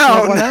One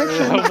down!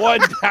 action. One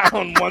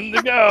down, one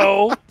to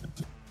go.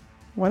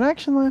 One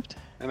action left.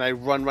 And I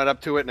run right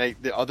up to it, and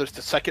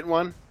the second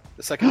one,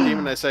 the second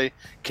demon, I say,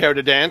 care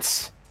to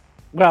dance?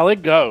 Well,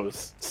 it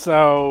goes.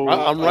 So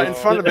I'm right in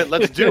front of it.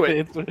 Let's do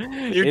it.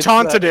 You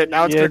taunted it,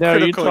 now it's yeah, gonna no, you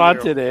critical you.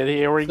 taunted it.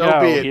 Here we So go.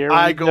 be it. Here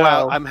I we go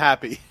out. I'm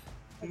happy.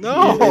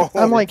 No!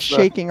 I'm like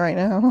shaking right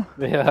now.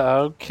 Yeah,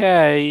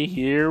 okay,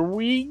 here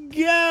we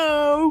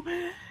go.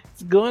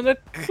 It's gonna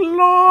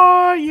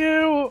claw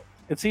you.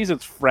 It sees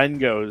its friend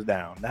goes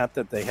down. Not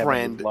that they have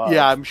Friend. any love.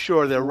 Yeah, I'm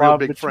sure they're real Love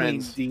big between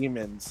friends.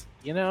 demons.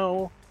 You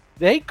know,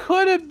 they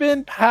could have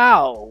been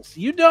pals.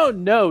 You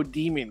don't know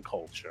demon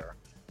culture.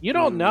 You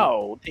don't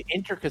know the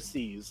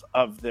intricacies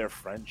of their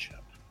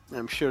friendship.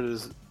 I'm sure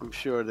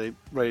they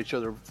write each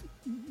other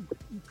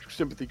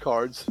sympathy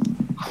cards.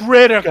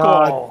 Critical.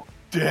 God.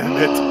 Damn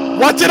it.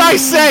 What did I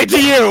say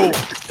to you?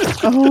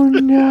 Oh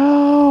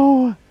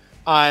no.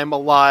 I'm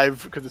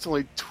alive because it's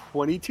only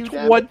 22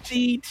 damage.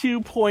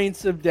 22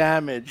 points of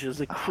damage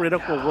is a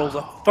critical. Rolls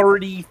a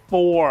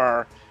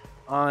 34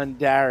 on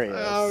Darius.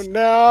 Oh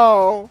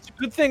no! It's a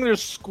good thing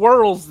there's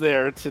squirrels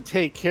there to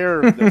take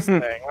care of this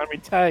thing. Let me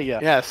tell you.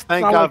 Yes,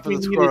 thank not God like for we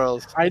the needed-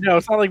 squirrels. I know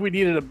it's not like we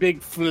needed a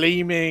big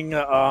flaming.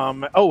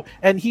 Oh,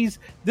 and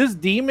this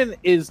demon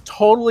is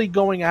totally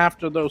going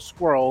after those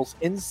squirrels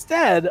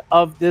instead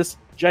of this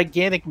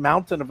gigantic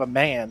mountain of a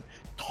man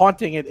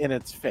taunting it in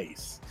its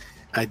face.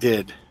 I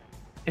did.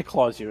 It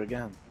claws you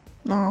again.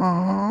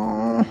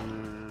 Oh.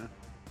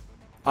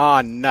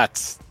 Ah,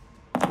 nuts.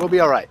 We'll be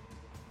all right.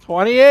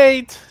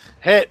 28.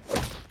 Hit.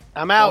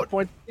 I'm 12 out.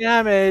 points of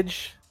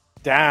damage.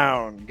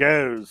 Down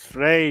goes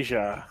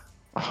Frazier.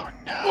 Oh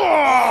no.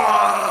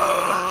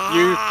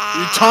 You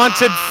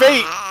taunted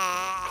fate.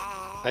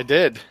 I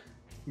did.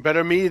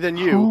 Better me than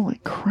you. Holy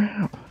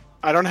crap.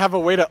 I don't have a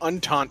way to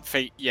untaunt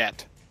fate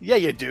yet. Yeah,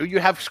 you do. You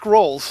have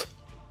scrolls.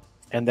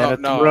 And then Oh, it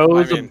no,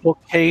 throws I a mean,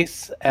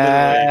 bookcase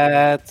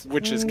at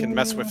Witches can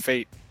mess with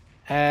fate.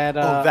 at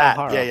Oh, that.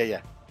 Hara.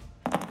 Yeah.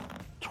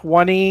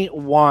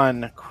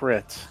 21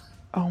 crit.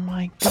 Oh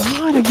my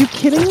god, are you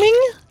kidding me?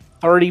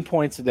 30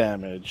 points of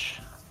damage.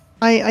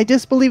 I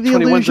disbelieve the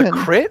 21's illusion. a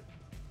crit?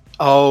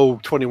 Oh,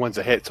 21's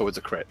a hit, so it's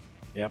a crit.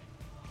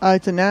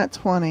 It's a nat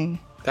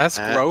 20. That's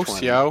At gross,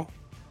 20. yo.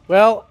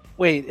 Well,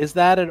 wait, is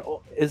that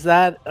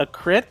a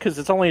crit? Because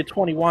it's only a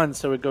 21,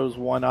 so it goes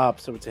one up,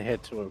 so it's a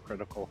hit to a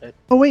critical hit.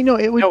 Oh wait, no,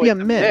 it would No, be a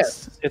it's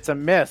miss. It's a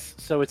miss,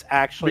 so it's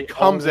actually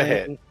Becomes a only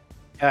hit.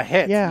 A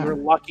hit. Yeah. You're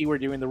lucky we're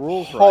doing the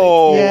rules right.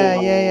 Oh,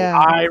 Yeah.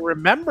 I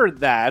remembered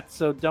that,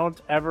 so don't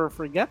ever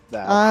forget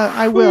that.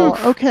 I will.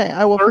 Okay,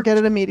 I will forget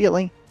it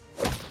immediately.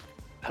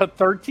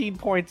 13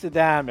 points of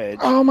damage.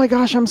 Oh my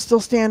gosh, I'm still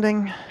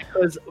standing.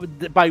 Because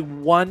by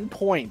 1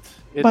 point.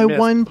 It By missed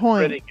 1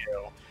 point. critting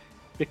you.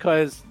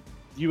 Because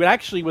you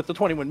actually, with the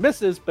 21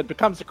 misses, but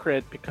becomes a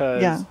crit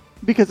because Yeah,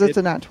 because it's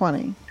a nat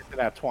 20. it's a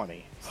nat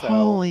 20. So.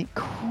 Holy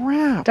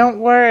crap. Don't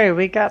worry,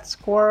 we got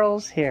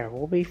squirrels here.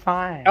 We'll be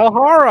fine.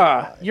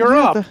 Alhara, you're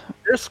Yeah, up.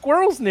 There's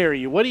squirrels near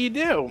you. What do you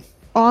do?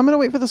 Oh, I'm gonna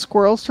wait for the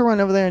squirrels to run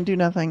over there and do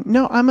nothing.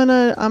 No, I'm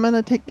gonna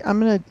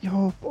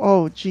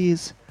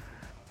geez.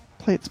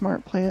 Play it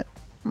smart, play it.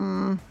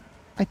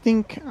 I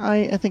think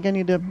I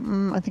need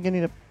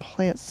to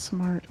play it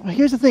smart. Well,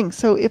 here's the thing.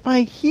 So if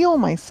I heal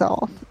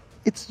myself,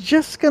 it's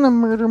just gonna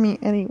murder me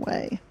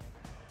anyway.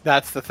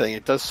 That's the thing.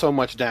 It does so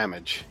much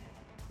damage.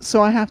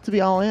 So I have to be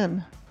all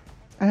in.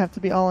 All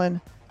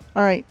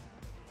right.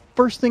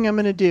 First thing I'm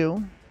gonna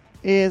do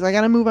is I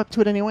gotta move up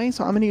to it anyway.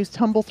 So I'm gonna use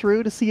tumble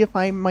through to see if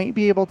I might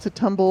be able to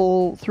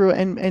tumble through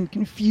and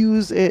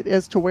confuse it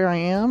as to where I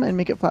am and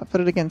make it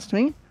flat-footed against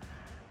me.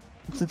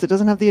 Since it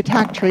doesn't have the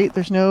attack trait,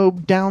 there's no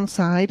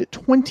downside.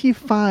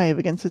 25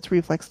 against its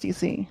reflex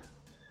DC.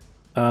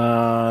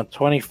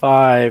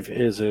 25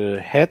 is a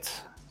hit,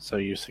 so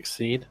you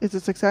succeed. Is it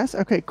success?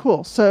 Okay,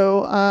 cool.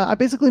 So I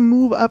basically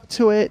move up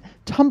to it,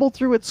 tumble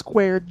through its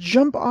square,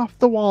 jump off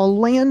the wall,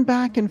 land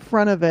back in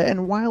front of it,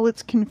 and while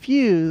it's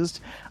confused,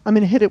 I'm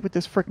going to hit it with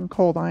this frickin'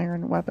 cold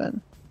iron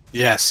weapon.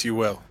 Yes, you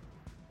will.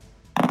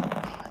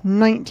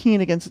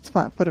 19 against its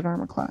flat-footed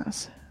armor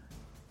class.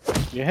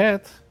 You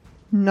hit.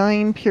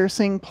 9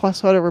 piercing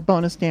plus whatever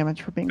bonus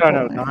damage for being No,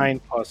 cold no, iron. 9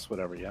 plus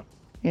whatever, yeah.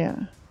 Yeah.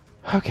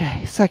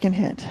 Okay, second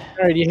hit.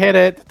 All right, you hit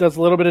it. Does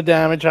a little bit of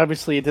damage.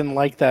 Obviously, it didn't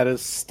like that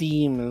as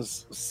steam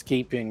is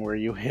escaping where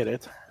you hit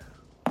it.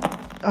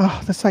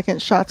 Oh, the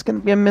second shot's going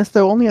to be a miss,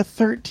 though. Only a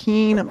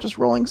 13. I'm just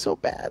rolling so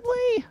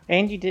badly.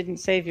 And you didn't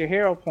save your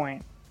hero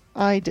point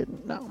I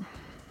didn't know.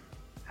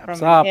 from Haps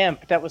the up.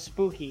 imp. That was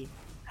spooky.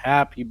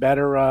 Hap, you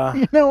better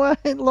You know what,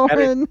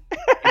 Lauren?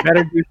 you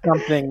better do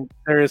something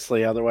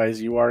seriously,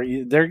 otherwise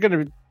they're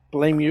gonna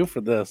blame you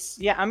for this.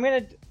 Yeah, I'm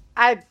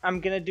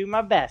gonna do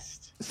my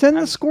best. Send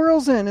the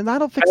squirrels in, and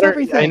that'll fix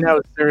everything. I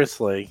know,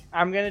 seriously.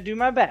 I'm gonna do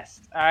my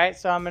best. All right,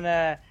 so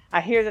I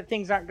hear that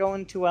things aren't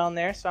going too well in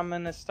there, so I'm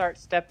gonna start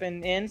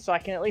stepping in so I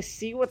can at least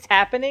see what's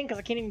happening because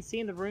I can't even see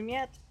in the room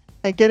yet.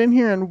 I get in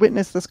here and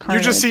witness this You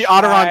carnage. just see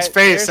Otteron's Alright,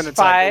 face, there's and it's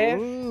 5. like,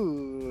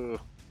 ooh.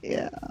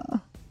 Yeah.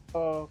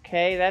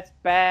 Okay, that's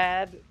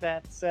bad.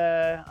 That's all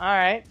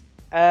right.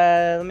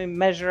 Let me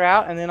measure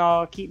out, and then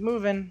I'll keep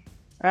moving.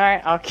 All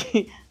right,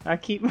 I'll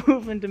keep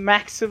moving to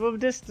maximum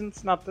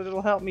distance. Not that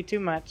it'll help me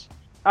too much.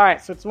 All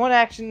right, so it's one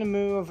action to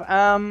move.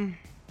 And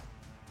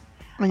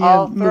you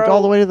I'll moved throw-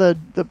 all the way to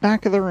the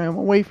back of the room,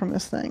 away from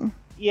this thing.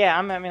 Yeah,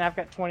 I've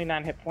got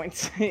 29 hit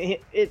points.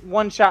 It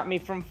one-shot me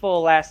from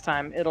full last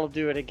time. It'll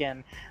do it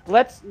again.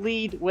 Let's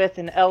lead with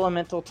an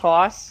elemental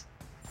toss.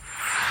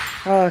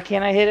 Oh,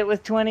 can I hit it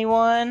with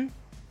 21?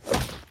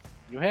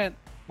 You hit.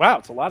 Wow,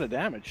 it's a lot of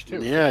damage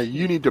too. Yeah,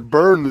 you need to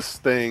burn this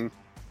thing.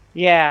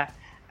 Yeah.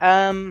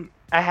 I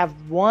have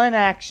one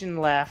action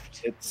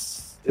left.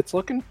 It's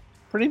looking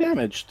pretty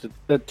damaged.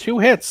 The 2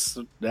 hits,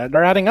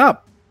 they're adding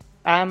up.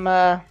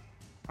 I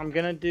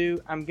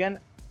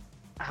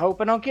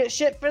hope I don't get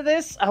shit for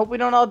this. I hope we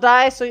don't all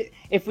die. So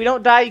if we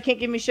don't die, you can't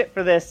give me shit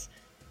for this.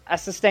 I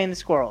sustain the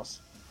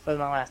squirrels. That was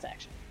my last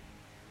action.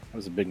 That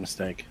was a big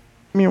mistake.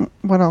 I mean,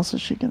 what else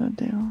is she gonna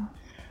do?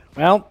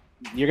 Well,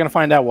 you're gonna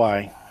find out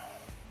why.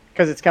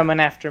 Because it's coming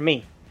after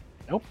me.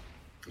 Nope.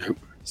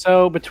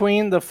 So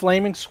between the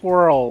flaming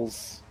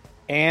squirrels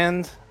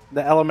and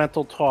the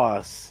elemental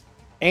toss,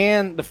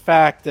 and the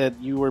fact that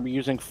you were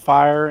using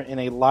fire in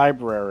a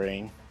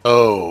library,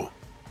 Oh.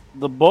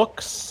 the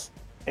books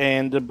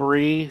and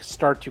debris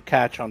start to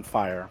catch on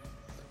fire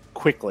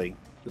quickly.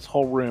 This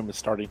whole room is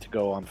starting to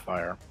go on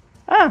fire.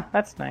 Ah,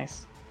 that's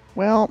nice.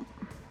 Well,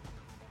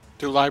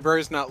 Do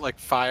libraries not like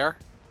fire?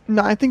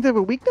 no, I think they have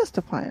a weakness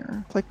to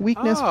fire. It's like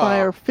weakness Oh.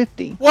 fire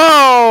 50.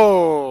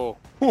 Whoa!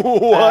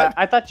 What?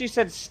 I thought you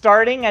said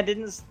starting. I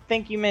didn't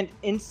think you meant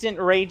instant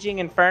raging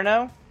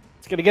inferno.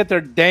 It's gonna get there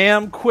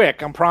damn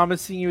quick. I'm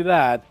promising you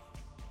that.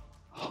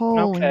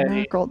 Holy Okay.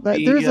 mackerel!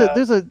 The,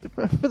 There's a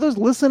for those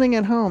listening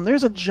at home.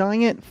 There's a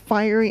giant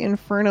fiery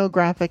inferno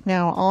graphic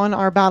now on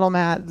our battle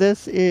mat.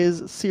 This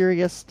is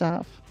serious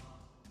stuff.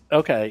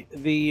 Okay,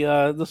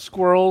 the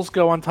squirrels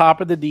go on top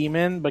of the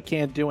demon, but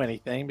can't do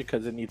anything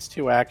because it needs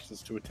 2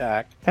 actions to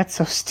attack. That's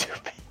so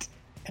stupid.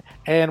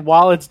 And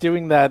while it's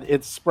doing that,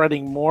 it's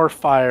spreading more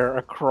fire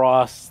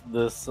across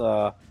this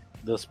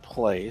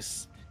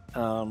place.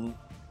 We'll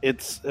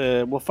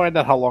find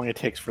out how long it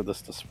takes for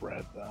this to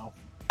spread, though.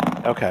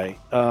 Okay,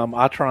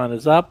 Atron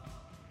is up.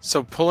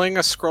 So pulling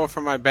a scroll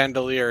from my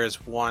bandolier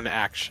is one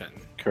action.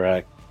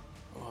 Correct.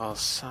 Well,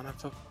 son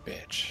of a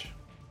bitch.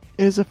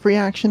 It is a free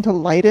action to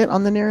light it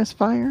on the nearest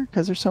fire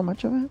because there's so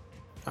much of it.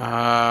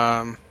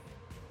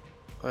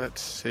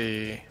 Let's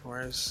see.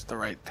 Where's the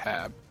right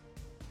tab?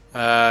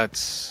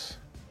 It's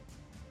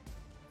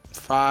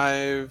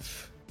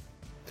 5,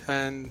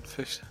 10,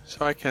 15.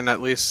 So I can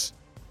at least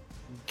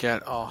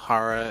get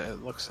Alhara,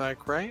 it looks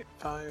like, right?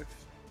 5,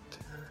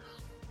 10.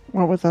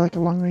 What was that, like a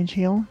long range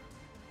heal?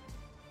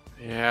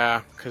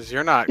 Yeah, because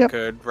you're not Yep.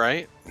 good,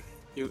 right?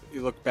 You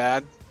look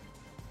bad?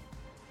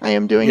 I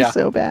am doing Yeah.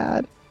 so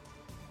bad.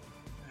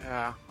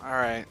 Yeah,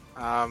 alright.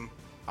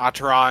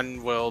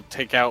 Ataran will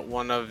take out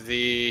one of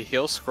the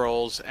heal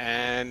scrolls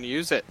and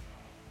use it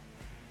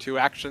to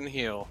action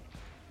heal.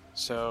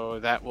 So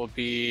that will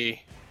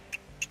be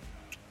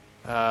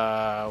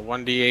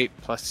 1d8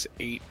 plus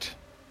 8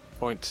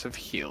 points of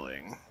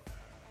healing.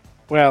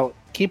 Well,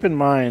 keep in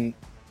mind,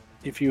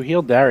 if you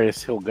heal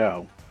Darius, he'll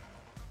go.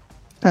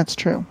 That's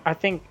true. I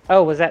think.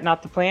 Oh, was that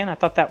not the plan? I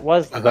thought that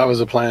was. That was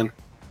the plan.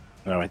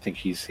 No, I think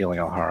he's healing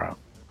Alhara.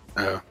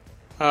 Oh.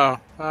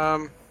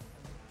 Oh,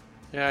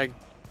 yeah, I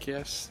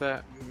guess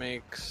that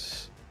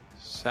makes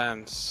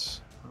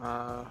sense.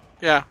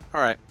 Yeah,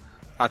 alright.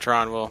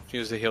 Atron will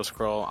use the heal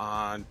scroll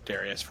on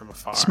Darius from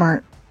afar.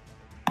 Smart.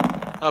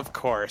 Of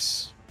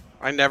course.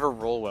 I never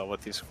roll well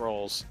with these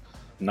scrolls.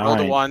 9. Rolled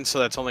a 1, so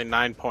that's only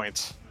 9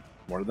 points.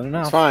 More than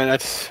That's enough. fine.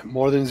 That's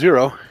more than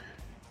 0.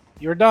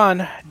 You're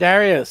done.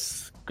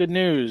 Darius, good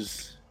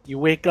news. You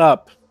wake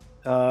up.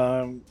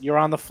 You're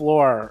on the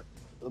floor.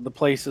 The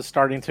place is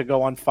starting to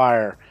go on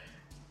fire.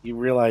 You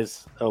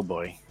realize, oh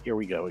boy, here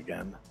we go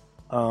again.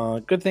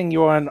 Good thing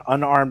you're an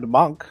unarmed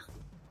monk,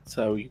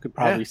 so you could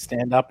probably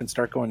stand up and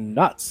start going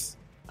nuts.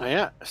 Oh,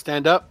 yeah.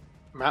 Stand up,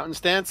 mountain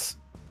stance,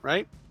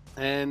 right?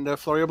 And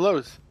flurry of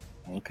blows.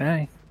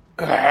 Okay.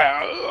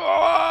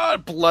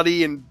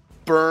 Bloody and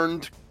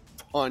burned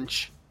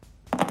punch.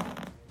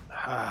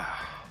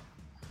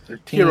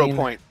 13. Hero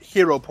point.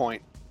 Hero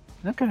point.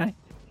 Okay.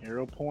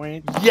 Hero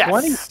point. Yes!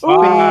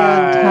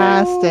 25.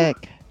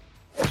 Fantastic.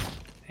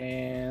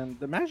 And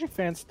the magic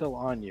fan's still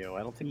on you.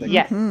 I don't think that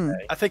Yes. Hmm.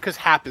 I think because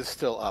Hap is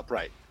still up,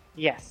 right?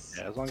 Yes.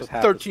 Yeah, as long So as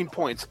Hap 13 is-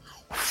 points.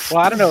 Well,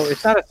 I don't know.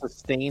 It's not a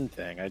sustained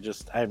thing. I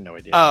have no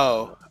idea.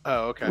 Oh,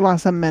 okay.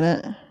 Lost a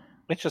minute.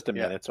 It's just a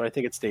Yeah. minute, so I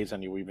think it stays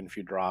on you even if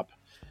you drop.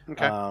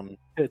 Okay.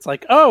 It's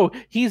like, oh,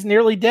 he's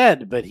nearly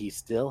dead, but he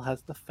still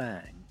has the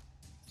fang.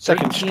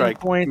 Second 13 strike.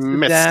 points of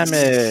Miss.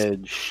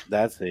 damage.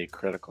 That's a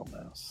critical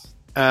miss.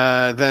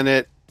 Then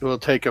it will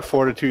take a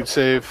fortitude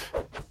save.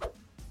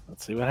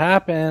 Let's see what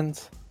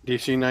happens.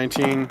 DC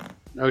 19.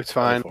 No, it's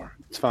fine. 24.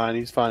 It's fine.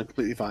 He's fine.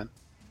 Completely fine.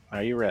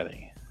 Are you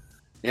ready?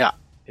 Yeah.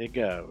 It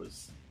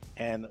goes.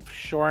 And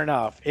sure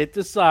enough, it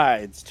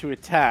decides to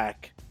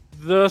attack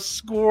the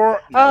squirrel.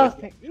 Oh,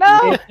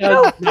 no, it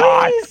no, does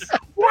not. please,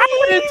 Why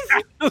would it please.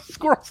 attack the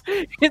squirrels?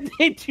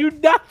 They do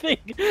nothing.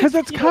 Because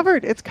it's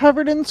covered. It's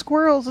covered in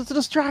squirrels. It's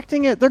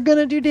distracting it. They're going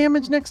to do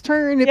damage next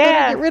turn. It Yeah.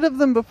 better get rid of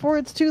them before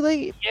it's too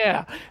late.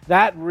 Yeah,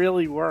 that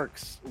really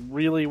works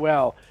really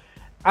well.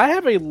 I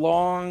have a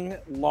long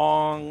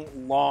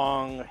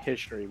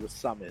history with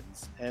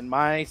summons, and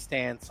my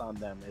stance on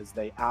them is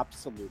they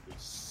absolutely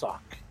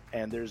suck,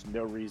 and there's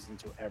no reason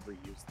to ever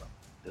use them.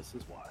 This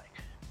is why.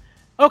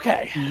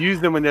 Okay. You use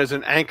them when there's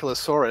an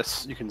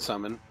Ankylosaurus you can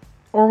summon.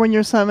 Or when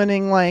you're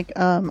summoning like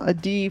a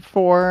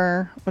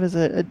D4, what is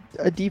it?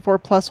 A D4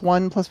 plus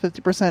 1 plus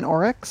 50%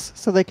 Oryx,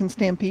 so they can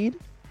stampede.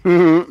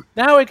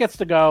 Now it gets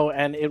to go,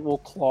 and it will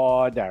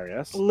claw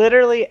Darius.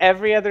 Literally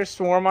every other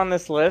swarm on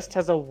this list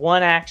has a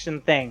one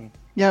action thing.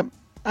 Yep.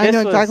 I This know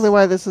was- exactly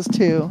why this is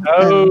 2. And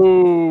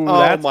Oh, Oh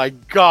that's my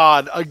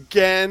god.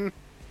 Again.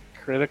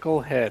 critical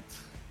hit.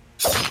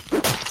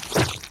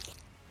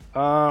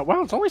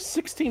 Wow, it's only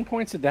 16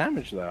 points of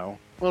damage, though.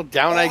 Well,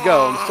 down I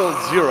go. I'm still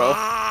at 0.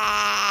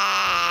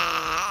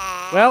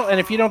 Well, and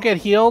if you don't get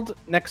healed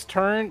next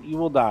turn, you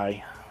will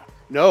die.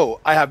 No,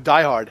 I have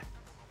Die Hard.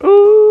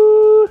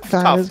 Ooh.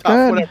 that is tough,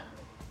 good. whatever.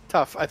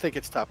 Tough. I think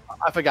it's tough.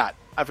 I forgot.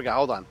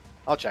 Hold on.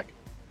 I'll check.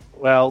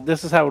 Well,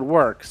 this is how it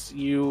works.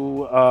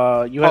 You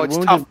had It's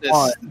wounded toughness.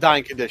 1.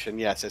 Dying condition.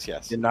 Yes.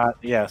 Did not,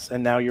 yes,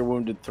 and now you're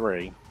wounded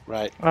 3.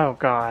 Right. Oh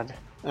God.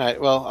 All right.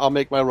 Well, I'll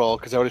make my roll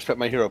because I already spent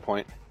my hero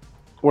point.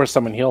 Or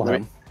someone heal him.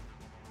 Right.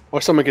 Or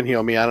someone can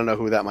heal me. I don't know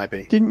who that might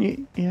be. Didn't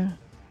you? Yeah.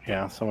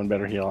 Yeah, someone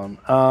better heal him.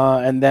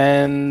 And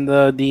then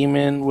the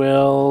demon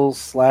will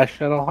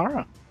slash at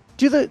Alhara.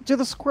 Do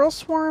the squirrel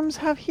swarms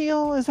have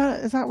heal? Is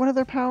that one of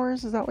their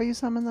powers? Is that why you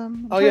summon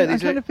them? Oh, yeah, I'm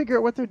these trying are- to figure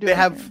out what they're doing. They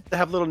here.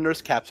 have little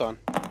nurse caps on.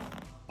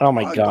 Oh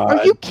my god.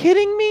 Are you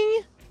kidding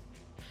me?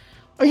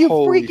 Are you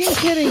Holy freaking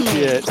kidding me?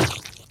 shit.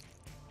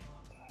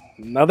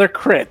 Another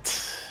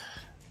crit.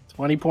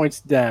 20 points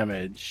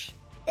damage.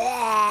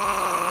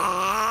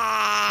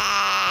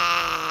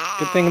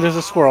 Good thing there's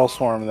a squirrel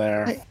swarm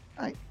there.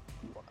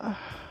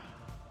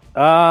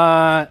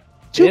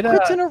 Two It,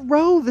 crits in a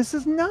row. This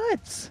is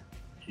nuts.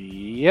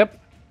 Yep.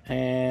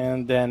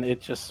 And then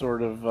it just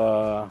sort of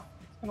gonna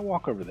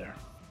walk over there.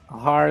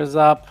 Alhara's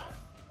up.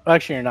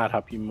 Actually, you're not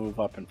up. You move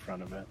up in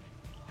front of it.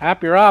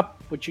 Hap, you're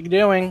up. What you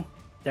doing?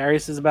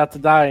 Darius is about to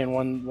die in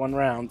one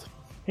round.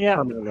 Yeah.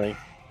 Permanently.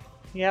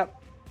 Yep.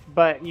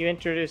 But you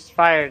introduced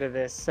fire to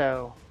this,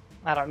 so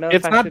I don't know.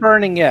 It's if I not should...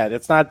 burning yet.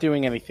 It's not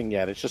doing anything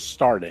yet. It's just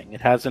starting.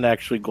 It hasn't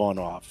actually gone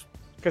off.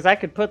 Because I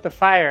could put the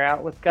fire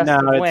out with gust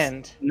of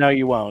wind. No,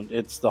 you won't.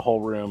 It's the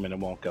whole room and it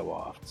won't go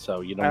off. So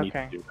you don't need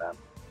to do that.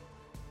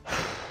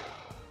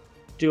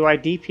 Do I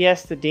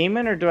DPS the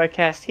demon or do I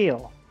cast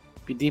heal?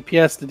 If you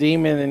DPS the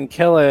demon and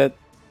kill it,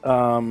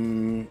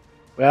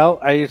 well,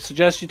 I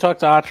suggest you talk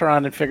to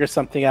Ataran and figure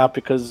something out,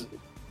 because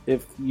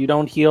if you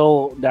don't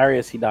heal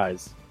Darius, he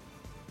dies.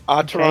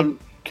 Ataran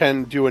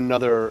can do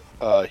another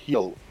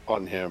heal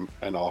on him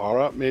and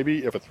Alhara,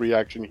 maybe, if a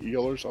 3-action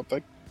heal or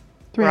something.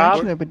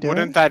 3-action, I would do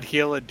Wouldn't that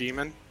heal a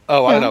demon?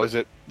 Oh, I don't know. Is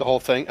it the whole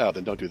thing? Oh,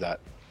 then don't do that.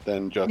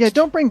 Then just... Yeah,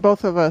 don't bring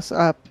both of us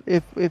up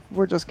if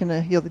we're just going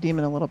to heal the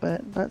demon a little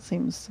bit. That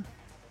seems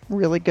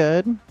really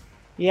good.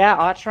 Yeah,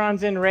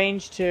 Ataran's in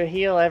range to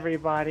heal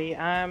everybody.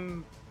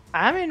 I'm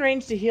in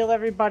range to heal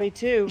everybody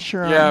too.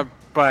 Sure. Yeah,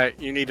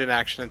 but you need an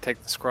action to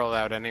take the scroll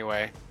out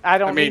anyway. I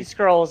don't need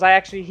scrolls. I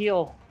actually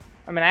heal.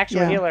 I'm an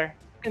actual healer.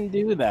 You can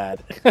do that.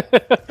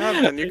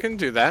 Then you can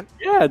do that.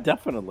 Yeah,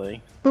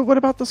 definitely. But what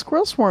about the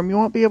squirrel swarm? You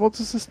won't be able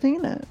to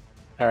sustain it.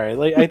 All right,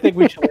 I think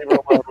we should leave her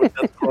alone with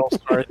that squirrel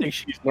star. I think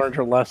she's learned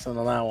her lesson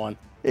on that one.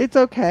 It's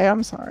okay.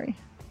 I'm sorry.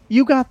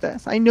 You got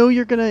this. I know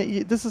you're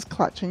gonna. This is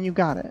clutch, and you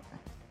got it.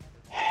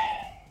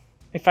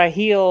 If I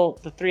heal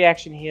the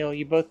 3-action heal,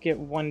 you both get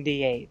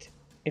 1d8.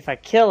 If I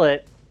kill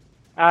it,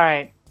 all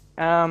right.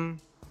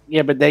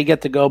 Yeah, but they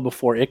get to go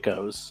before it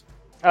goes.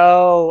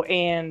 Oh,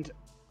 and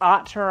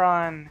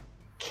Ataran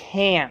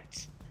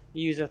can't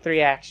use a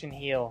 3-action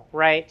heal,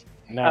 right?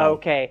 No.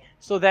 Okay,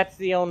 so that's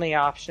the only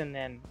option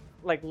then.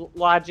 Like,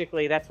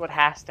 logically, that's what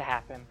has to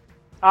happen.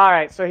 All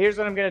right, so here's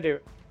what I'm going to do.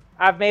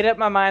 I've made up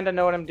my mind. I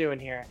know what I'm doing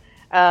here.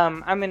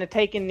 I'm going to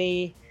take a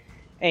knee,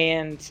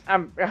 and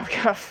I've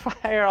got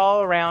fire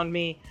all around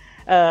me.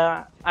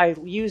 I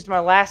used my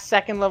last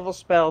 2nd level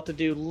spell to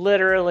do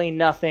literally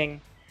nothing.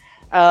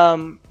 So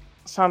I'm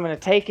going to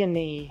take a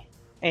knee,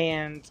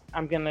 and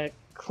I'm going to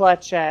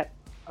clutch at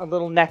a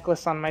little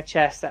necklace on my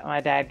chest that my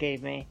dad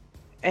gave me.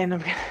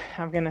 And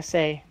I'm going to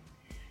say,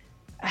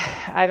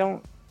 I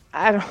don't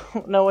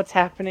know what's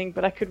happening,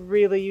 but I could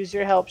really use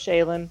your help,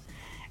 Shaylin.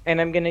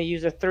 And I'm going to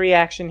use a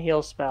 3-action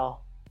heal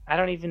spell. I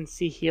don't even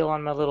see heal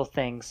on my little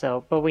thing,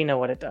 but we know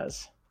what it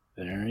does.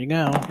 There you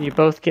go. You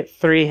both get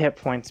 3 hit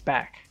points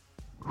back.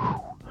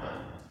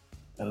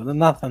 Better than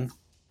nothing.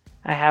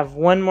 I have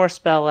 1 more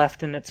spell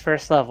left in its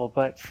 1st level,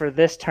 but for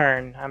this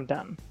turn, I'm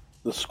done.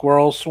 The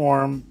squirrel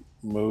swarm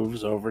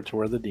moves over to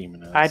where the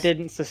demon is. I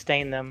didn't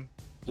sustain them.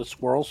 The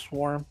squirrel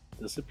swarm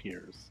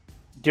disappears,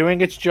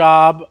 doing its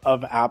job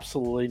of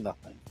absolutely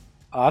nothing.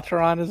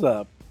 Ataran is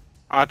up.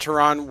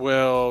 Ataran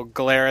will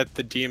glare at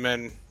the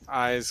demon,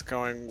 eyes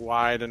going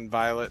wide and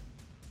violet.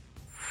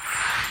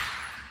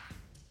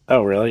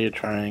 Oh, really? You're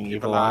trying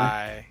Evil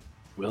Eye?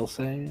 Will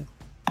save?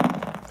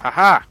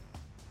 Haha!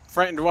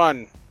 Frightened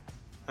one.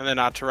 And then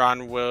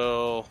Ataran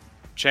will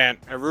chant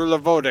Erula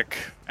Vodic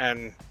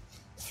and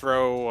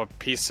throw a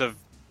piece of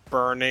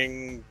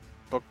burning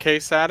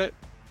bookcase at it.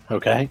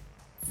 Okay.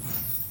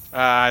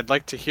 I'd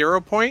like to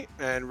hero point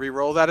and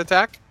re-roll that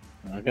attack.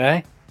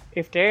 Okay.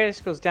 If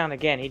Darius goes down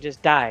again, he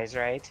just dies,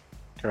 right?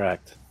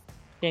 Correct.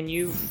 Can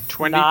you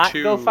 22. not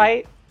go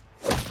fight?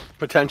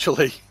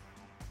 Potentially.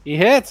 He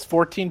hits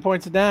 14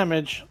 points of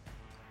damage.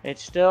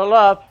 It's still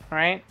up,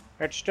 right?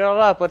 It's still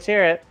up. Let's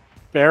hear it.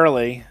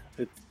 Barely.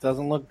 It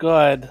doesn't look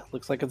good.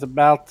 Looks like it's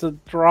about to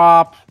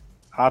drop.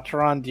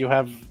 Ataran, do you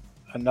have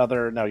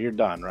another? No, you're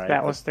done, right?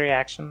 That was 3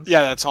 actions.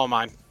 Yeah, that's all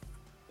mine.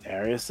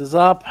 Darius is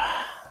up.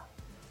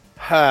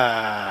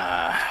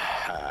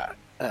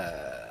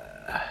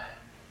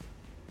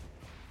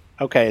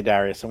 Okay,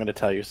 Darius, I'm going to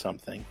tell you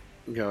something.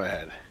 Go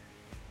ahead.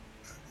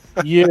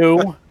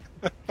 You...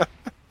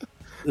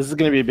 This is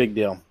going to be a big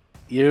deal.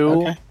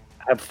 You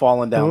have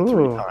fallen down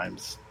 3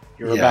 times.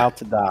 You're about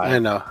to die.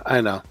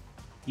 I know.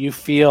 You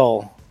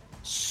feel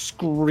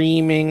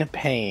screaming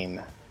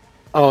pain.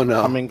 Oh,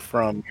 no. Coming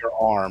from your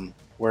arm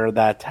where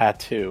that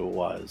tattoo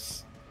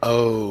was.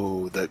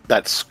 Oh,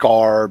 that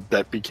scar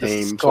that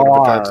became sort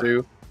of a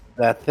tattoo?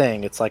 That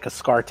thing. It's like a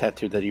scar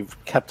tattoo that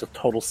you've kept a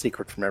total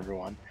secret from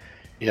everyone.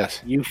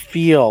 Yes. You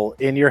feel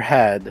in your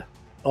head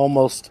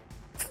almost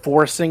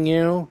forcing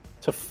you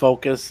to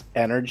focus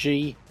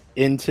energy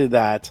into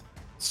that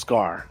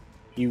scar.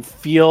 You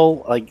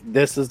feel like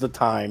this is the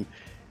time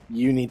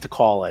you need to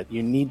call it.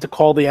 You need to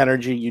call the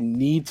energy. You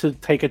need to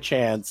take a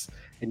chance,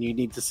 and you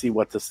need to see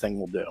what this thing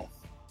will do.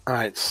 All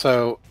right,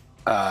 so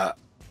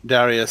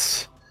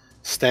Darius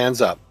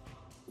stands up,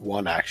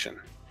 1 action.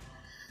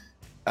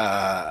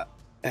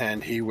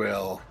 And he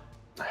will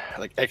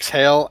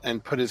exhale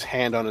and put his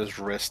hand on his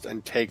wrist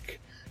and take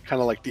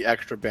kind of like the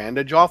extra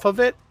bandage off of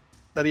it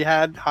that he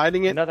had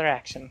hiding it. Another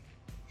action.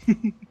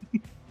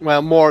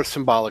 Well, more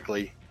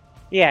symbolically.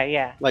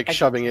 Yeah.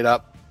 Shoving it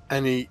up,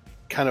 and he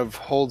kind of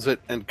holds it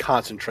and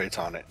concentrates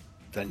on it.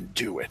 Then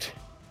do it.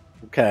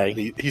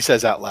 Okay. He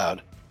says out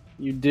loud.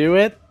 You do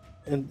it,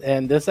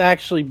 and this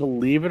actually,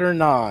 believe it or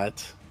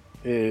not,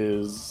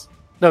 is...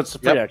 No, it's a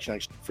free action.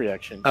 Actually, free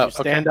action. Oh, you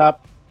stand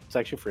up. It's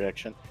actually free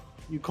action.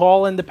 You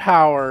call into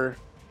power.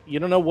 You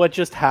don't know what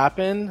just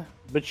happened,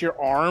 but your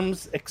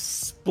arms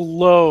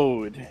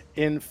explode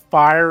in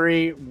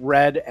fiery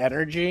red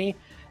energy,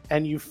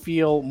 and you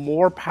feel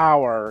more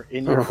power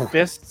in your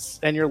fists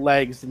and your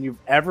legs than you've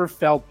ever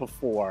felt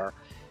before.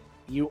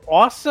 You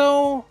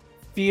also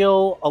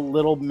feel a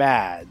little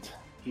mad.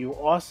 You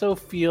also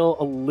feel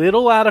a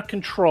little out of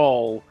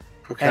control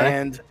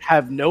and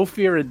have no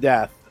fear of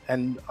death,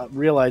 and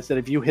realize that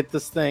if you hit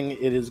this thing,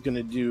 it is going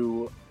to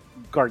do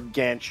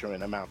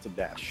gargantuan amounts of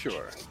damage.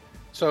 Sure.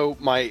 So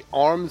my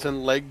arms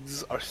and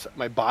legs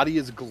my body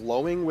is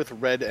glowing with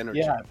red energy.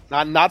 Yeah.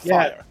 Not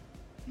fire.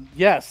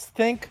 Yes.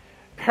 Think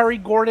Perry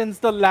Gordon's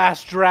The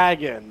Last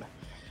Dragon.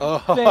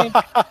 Think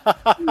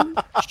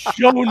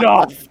Show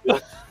enough.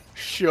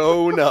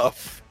 Show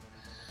enough.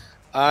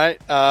 All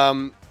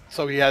right.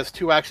 So he has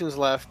 2 actions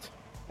left,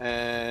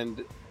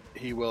 and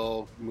he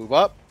will move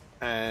up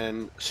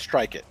and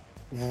strike it,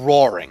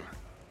 roaring.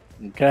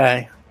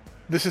 Okay.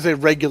 This is a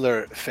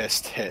regular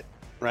fist hit,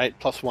 right?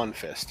 +1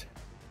 fist.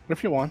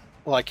 If you want.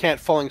 Well, I can't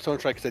Falling Stone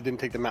Strike because I didn't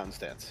take the mountain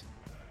stance.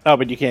 Oh,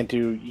 but you can't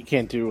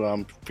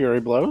do Fury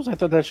Blows? I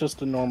thought that's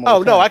just a normal Oh,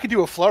 attack. no, I could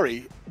do a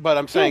flurry, but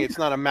I'm saying it's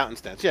not a mountain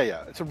stance.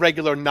 Yeah. It's a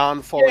regular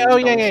non-Falling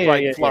Stone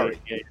Strike flurry.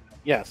 Yeah.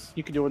 Yes,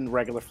 you can do it in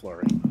regular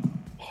flurry.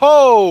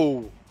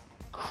 Ho!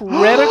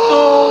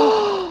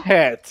 Critical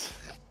hit.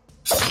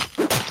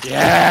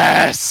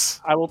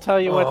 Yes! I will tell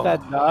you what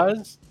that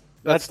does.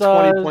 That's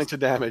 20 points of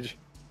damage.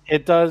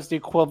 It does the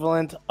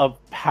equivalent of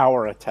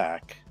power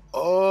attack.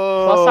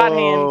 Oh. Plus hot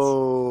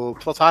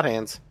hands. Plus hot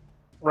hands.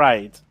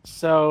 Right.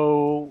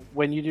 So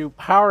when you do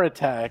power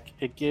attack,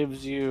 it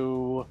gives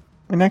you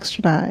An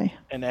extra die.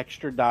 an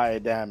extra die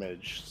of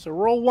damage. So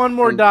roll one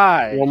more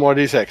die. 1 more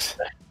d6.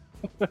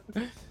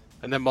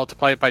 And then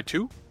multiply it by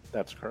 2?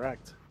 That's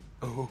correct.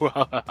 Ooh.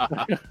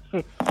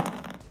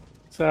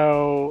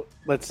 So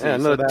let's see. Yeah,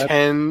 so another that's,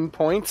 10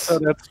 points. so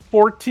that's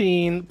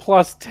 14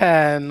 plus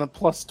 10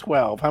 plus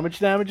 12. How much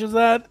damage is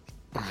that?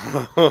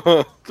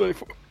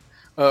 36.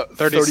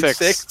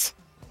 36.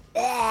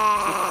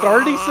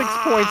 36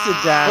 points of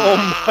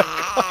damage.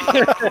 Oh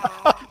my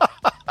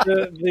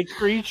god. The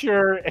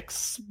creature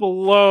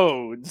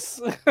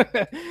explodes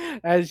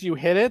as you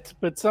hit it,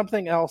 but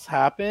something else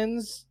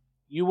happens.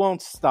 You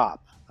won't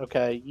stop.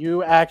 Okay,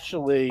 you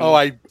actually. Oh,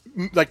 I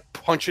like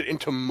punch it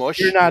into mush.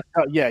 You're not.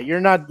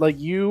 You're not like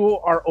you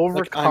are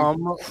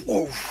overcome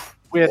with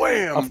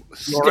wham, a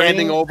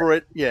standing fury. over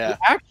it. Yeah. You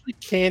actually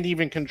can't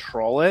even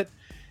control it.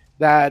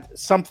 That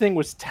something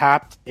was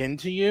tapped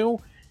into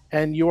you,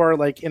 and you are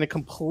like in a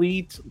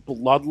complete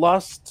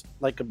bloodlust,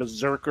 like a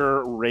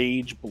berserker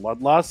rage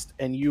bloodlust,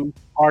 and you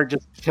are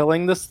just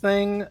killing this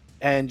thing,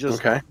 and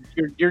just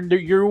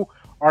you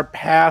are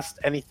past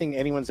anything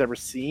anyone's ever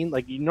seen.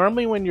 Like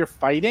normally when you're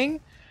fighting,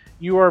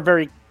 you are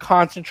very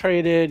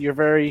concentrated, you're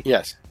very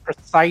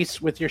precise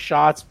with your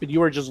shots, but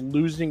you are just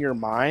losing your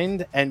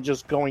mind and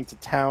just going to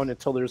town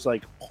until there's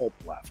like pulp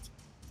left.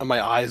 Are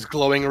my eyes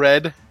glowing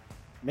red?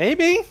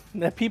 Maybe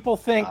that people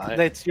think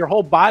that your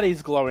whole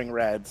body's glowing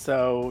red,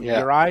 so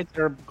your eyes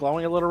are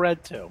glowing a little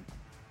red too.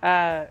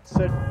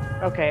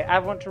 Okay, I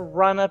want to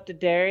run up to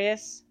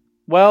Darius.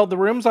 Well, the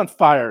room's on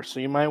fire, so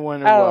you might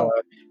want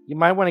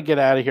to get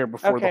out of here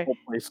before the whole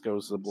place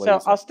goes ablaze. So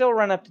I'll still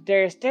run up to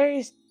Darius.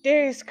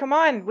 Darius, come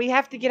on, we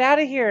have to get out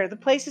of here. The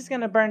place is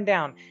gonna burn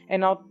down,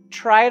 and I'll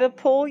try to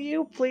pull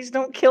you. Please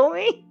don't kill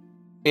me.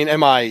 And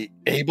am I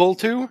able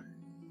to?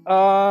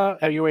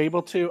 Are you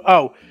able to?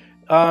 Oh.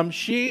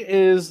 She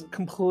is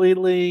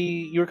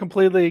you're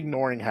completely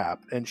ignoring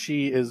Hap, and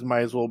she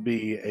might as well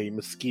be a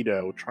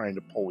mosquito trying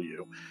to pull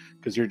you,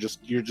 because you're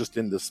just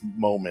in this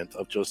moment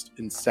of just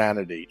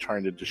insanity,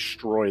 trying to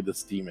destroy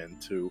this demon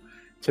to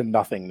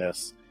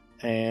nothingness.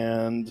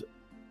 And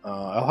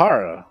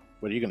Alhara,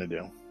 what are you gonna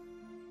do?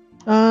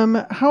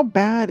 How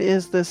bad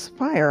is this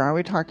fire? Are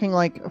we talking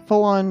like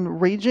full on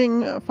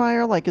raging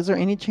fire? Like, is there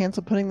any chance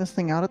of putting this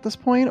thing out at this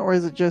point, or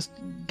is it just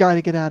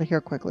gotta get out of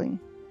here quickly?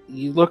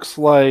 It looks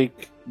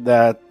like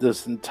that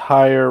this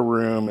entire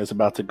room is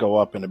about to go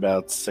up in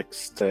about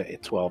 6 to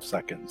 12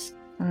 seconds.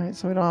 All right,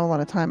 so we don't have a lot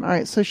of time. All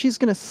right, so she's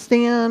going to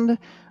stand,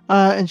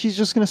 and she's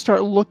just going to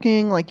start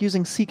looking, like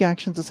using seek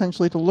actions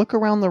essentially to look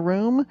around the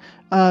room,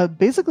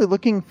 basically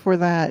looking for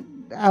that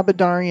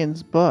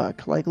Abadarian's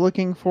book, like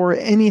looking for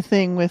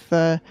anything with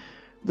the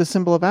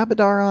symbol of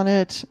Abadar on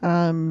it,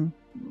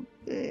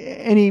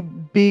 any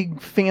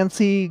big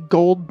fancy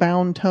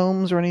gold-bound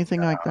tomes or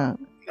anything like that.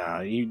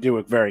 No, you do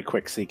a very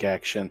quick seek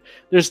action.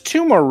 There's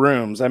 2 more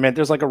rooms. I mean,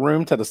 there's like a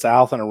room to the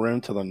south and a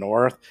room to the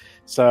north.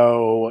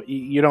 So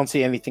you don't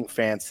see anything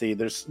fancy.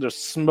 There's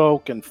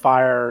smoke and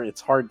fire.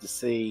 It's hard to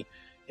see.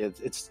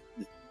 It's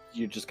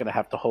you're just gonna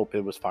have to hope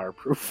it was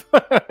fireproof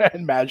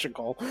and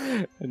magical,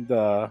 and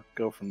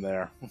go from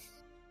there.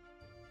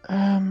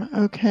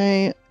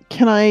 Okay.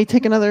 Can I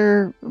take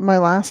my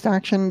last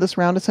action this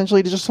round,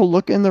 essentially, to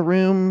look in the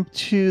room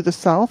to the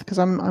south, because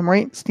I'm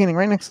standing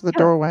right next to the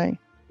doorway.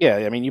 Yeah,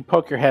 I mean, you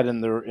poke your head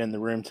in the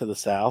room to the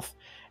south,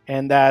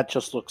 and that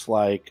just looks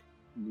like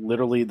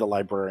literally the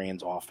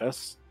librarian's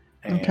office.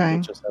 And it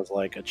just has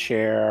like a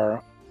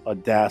chair, a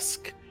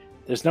desk.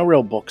 There's no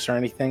real books or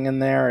anything in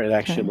there. It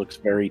actually Okay. looks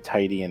very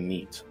tidy and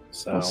neat.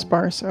 So,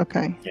 Sparse.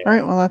 Okay. Yeah. All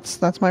right. Well,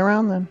 that's my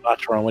round then.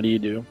 Atron, what do you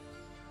do?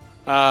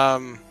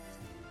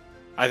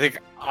 I think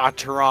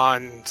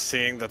Ataran,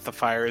 seeing that the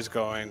fire is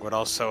going, would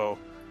also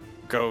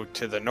go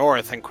to the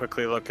north and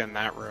quickly look in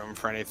that room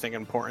for anything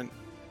important.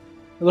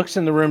 It looks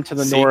in the room to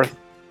the Seek. north.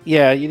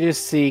 Yeah, you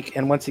just seek,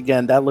 and once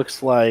again, that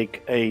looks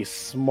like a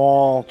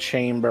small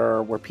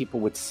chamber where people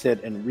would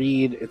sit and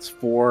read. It's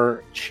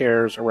 4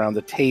 chairs around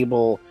the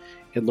table.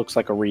 It looks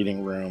like a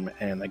reading room,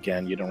 and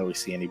again, you don't really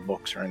see any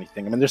books or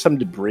anything. I mean, there's some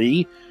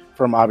debris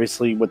from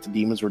obviously what the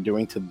demons were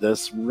doing to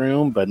this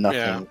room, but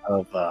nothing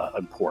of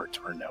import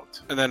or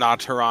note. And then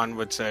Ataran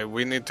would say,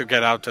 we need to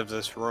get out of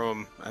this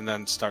room, and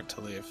then start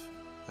to leave.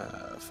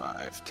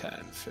 5,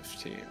 10,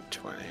 15,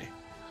 20,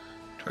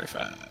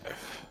 25.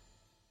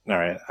 All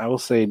right, I will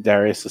say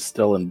Darius is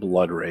still in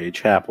blood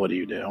rage. Hap, what do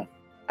you do?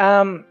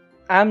 I'm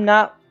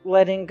not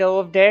letting go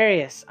of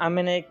Darius. I'm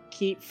gonna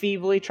keep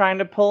feebly trying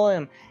to pull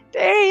him.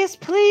 Darius,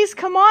 please,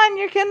 come on,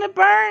 you're gonna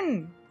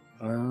burn.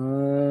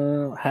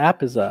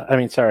 Hap is up.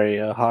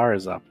 Har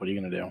is up. What are you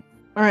gonna do?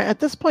 All right. At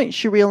this point,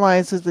 she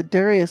realizes that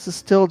Darius is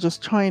still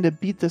just trying to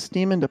beat this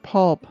demon to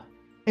pulp.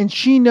 And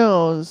she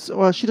knows,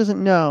 well, she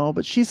doesn't know,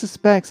 but she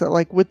suspects that,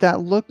 like, with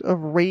that look of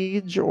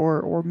rage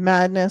or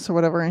madness or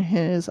whatever in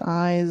his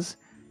eyes,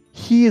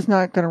 he is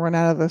not going to run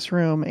out of this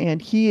room.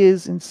 And he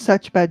is in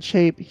such bad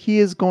shape, he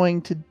is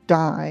going to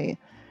die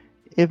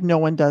if no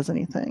one does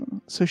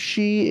anything. So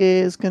she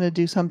is going to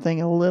do something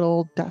a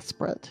little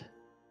desperate.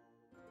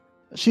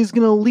 She's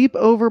going to leap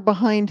over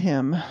behind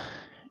him,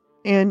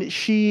 and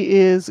she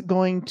is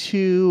going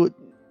to...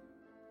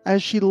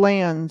 As she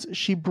lands,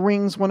 she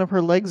brings one of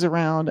her legs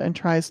around and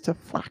tries to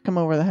whack him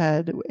over the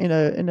head in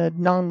a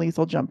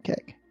non-lethal jump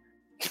kick.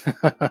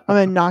 I'm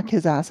gonna knock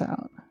his ass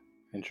out.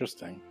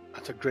 Interesting.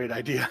 That's a great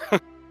idea.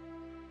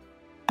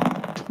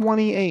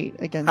 28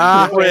 against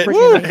Crit.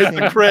 freaking It's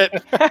a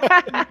crit.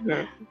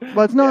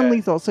 Well, it's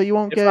non-lethal, so you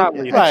won't It's get not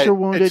lethal. extra Right,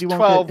 wounded. it's You won't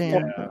 12 get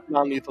damaged.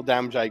 non-lethal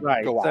damage. I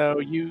Right. go out. So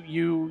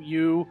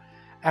you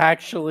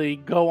actually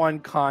go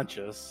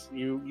unconscious.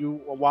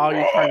 You while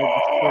you're trying to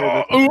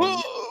destroy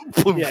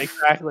this. Yeah,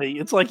 exactly.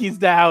 It's like he's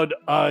down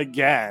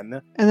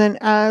again. And then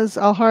as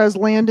Alhara's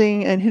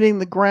landing and hitting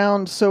the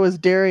ground, so is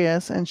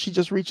Darius, and she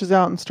just reaches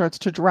out and starts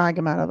to drag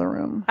him out of the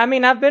room. I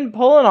mean, I've been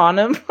pulling on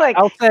him. Like,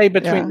 I'll say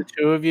between Yeah. the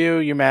two of you,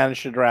 you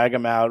manage to drag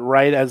him out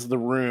right as the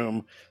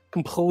room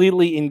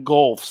completely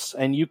engulfs,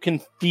 and you can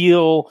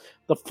feel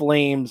the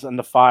flames and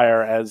the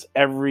fire as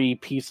every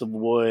piece of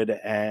wood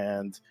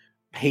and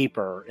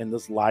paper in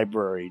this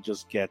library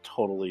just get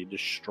totally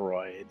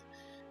destroyed.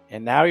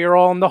 And now you're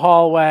all in the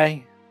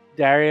hallway.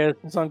 Darius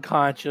is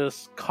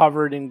unconscious,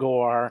 covered in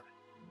gore.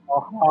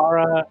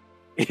 Alhara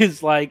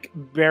is like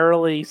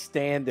barely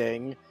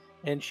standing,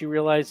 and she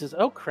realizes,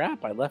 oh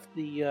crap, I left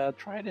the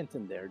trident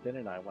in there,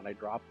 didn't I, when I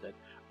dropped it?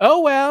 Oh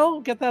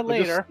well, get that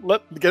later.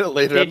 Get it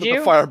later Did after you?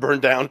 the fire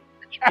burned down.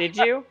 did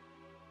you?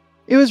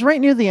 It was right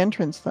near the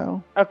entrance,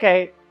 though.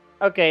 Okay.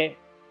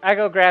 I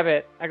go grab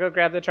it. I go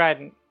grab the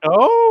trident.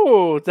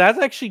 Oh, that's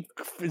actually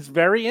is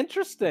very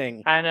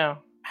interesting. I know.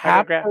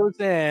 Hap grab- goes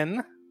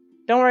in.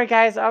 Don't worry,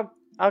 guys. I'll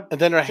And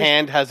then her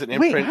hand has an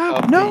Wait, imprint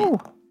Hap, of, no!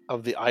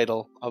 of the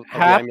idol, of the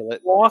Hap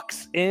amulet.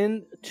 walks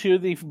into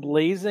the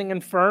blazing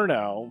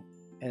inferno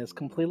and is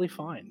completely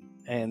fine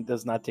and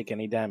does not take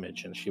any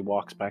damage. And she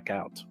walks back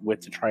out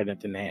with the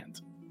trident in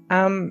hand.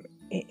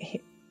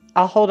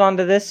 I'll hold on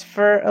to this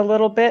for a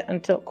little bit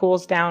until it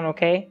cools down,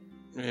 okay?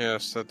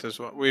 Yes, that is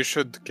what we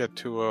should get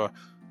to.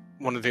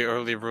 One of the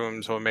early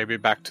rooms, or maybe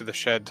back to the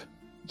shed.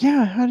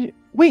 Yeah, how did...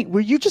 Wait, were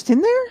you just in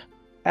there?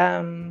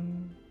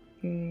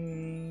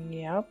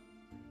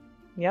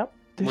 Yep.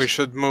 We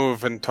should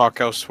move and talk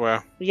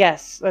elsewhere.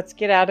 Yes, let's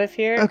get out of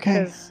here.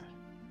 Okay. 'Cause-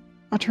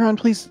 Ataran,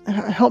 please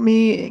help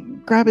me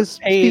grab his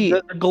feet.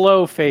 The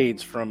glow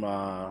fades from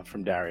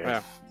Darius.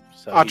 Yeah.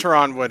 So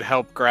Ataran would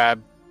help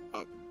grab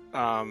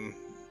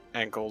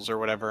ankles or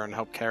whatever and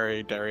help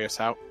carry Darius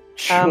out.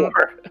 Sure.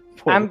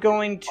 I'm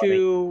going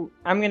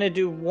to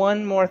do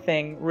one more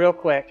thing real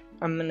quick.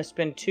 I'm going to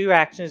spend 2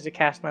 actions to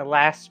cast my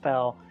last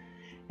spell.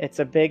 It's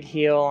a big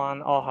heal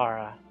on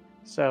Alhara.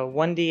 So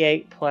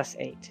 1d8 plus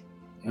 8.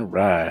 All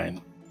right.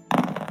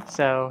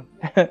 So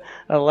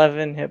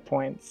 11 hit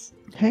points.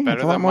 Hey, Better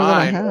that's a lot than more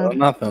mine. than I Well, had.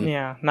 nothing.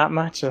 Yeah, not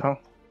much though.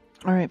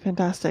 All right,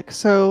 fantastic.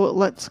 So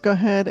let's go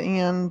ahead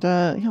and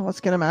let's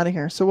get him out of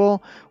here. So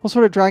we'll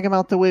sort of drag him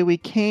out the way we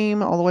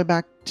came, all the way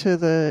back to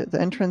the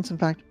entrance. In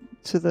fact,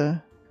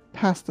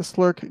 past the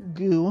Slurk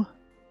goo.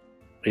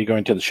 Are you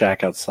going to the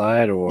shack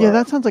outside, or Yeah,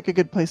 that sounds like a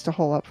good place to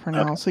hole up for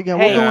now. Okay. So yeah,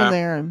 Hey. we'll go Yeah. in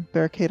there and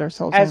barricade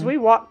ourselves. As in. we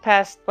walk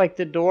past like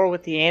the door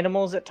with the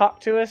animals that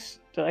talk to us,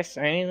 do I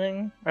say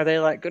anything? Are they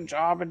like "good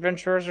job,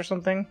 adventurers" or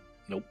something?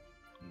 Nope.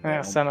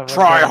 Ah, son of a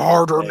Try gun.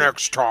 harder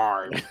next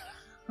time.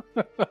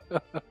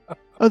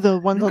 Oh, the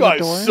ones You on the guys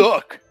door.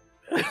 suck.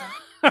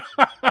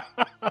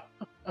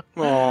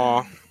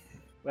 Aw.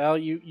 Well,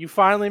 you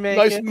finally make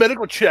Nice it.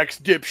 medical checks,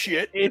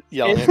 dipshit.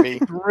 Yelling It's at me.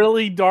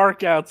 really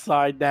dark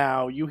outside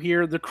now. You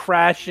hear the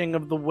crashing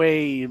of the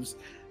waves.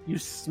 You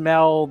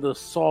smell the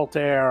salt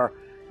air.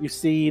 You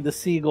see the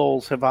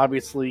seagulls have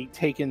obviously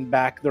taken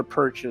back their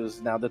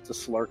perches now that the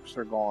slurks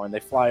are gone. They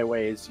fly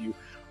away as you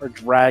are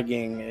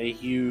dragging a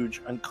huge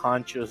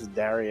unconscious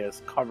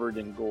Darius covered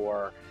in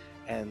gore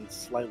and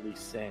slightly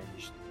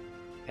singed.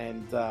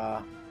 And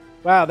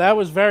wow, that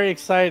was very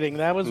exciting.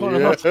 That was one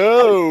of the most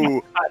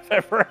exciting I've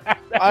ever had.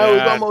 I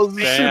was almost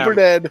super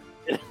dead.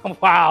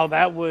 Wow,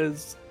 that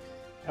was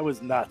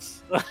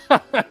nuts.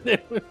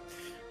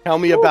 Tell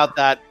me about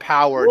that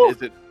power. Woo.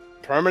 Is it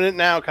permanent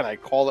now? Can I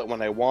call it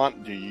when I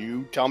want? Do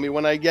you tell me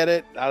when I get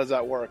it? How does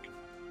that work?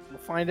 We'll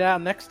find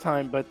out next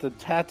time, but the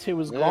tattoo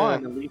is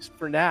gone, at least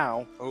for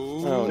now.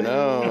 Ooh. Oh,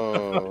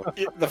 no.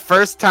 The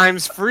first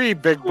time's free,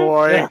 big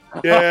boy.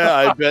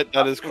 Yeah, I bet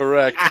that is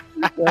correct.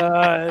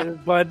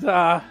 But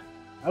that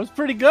was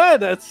pretty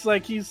good. That's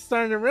like he's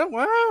starting to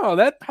realize, wow,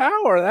 that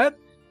power,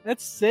 that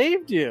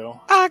saved you.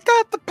 I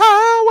got the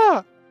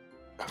power.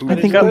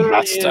 Who's the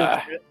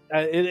master?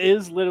 It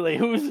is literally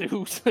who's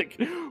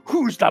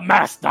the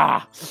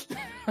master?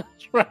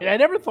 Right. I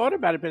never thought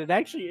about it, but it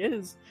actually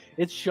is.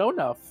 It's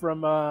Shona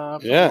from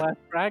Last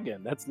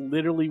Dragon. That's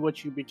literally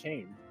what you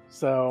became.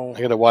 So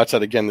I gotta watch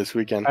that again this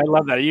weekend. I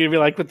love that. You'd be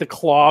like with the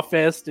claw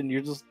fist, and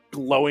you're just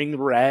glowing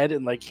red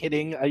and like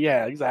hitting.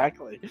 Yeah,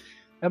 exactly.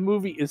 That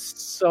movie is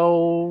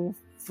so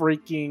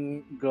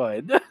freaking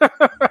good.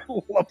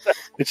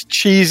 It's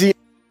cheesy.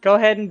 Go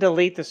ahead and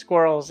delete the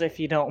squirrels if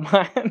you don't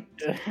mind.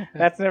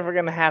 That's never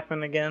going to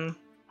happen again.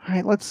 All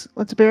right, let's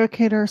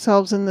barricade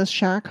ourselves in this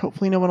shack.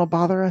 Hopefully no one will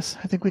bother us.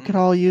 I think we could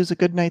all use a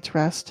good night's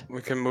rest.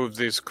 We can move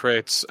these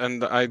crates,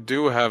 and I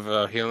do have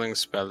a healing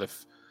spell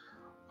if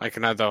I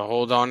can either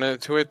hold on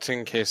to it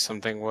in case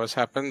something worse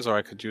happens, or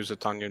I could use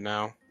it on you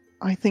now.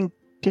 I think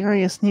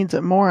Darius needs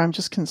it more. I'm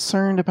just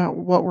concerned about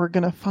what we're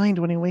going to find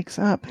when he wakes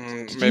up.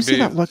 Did you see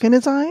that look in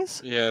his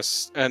eyes?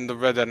 Yes, and the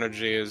red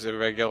energy is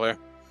irregular.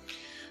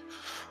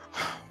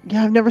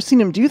 Yeah, I've never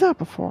seen him do that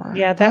before.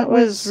 Yeah, that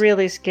was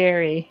really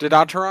scary. Did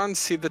Ataran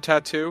see the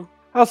tattoo?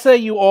 I'll say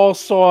you all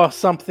saw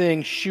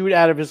something shoot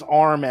out of his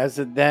arm as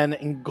it then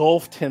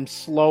engulfed him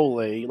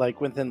slowly,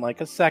 like within like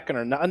a second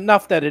or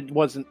enough that it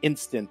wasn't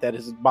instant, that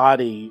his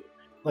body,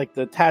 like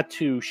the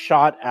tattoo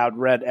shot out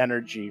red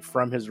energy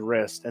from his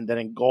wrist and then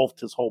engulfed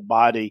his whole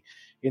body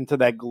into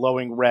that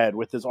glowing red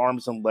with his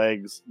arms and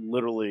legs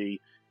literally,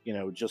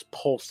 just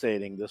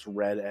pulsating this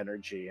red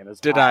energy.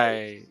 And Did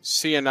I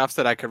see enough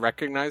that I could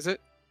recognize it?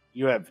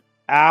 You have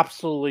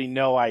absolutely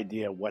no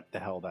idea what the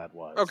hell that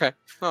was. Okay.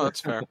 Oh, that's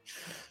fair.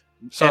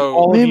 So and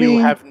all of you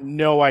have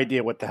no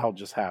idea what the hell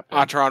just happened.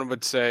 Ataran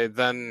would say,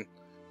 then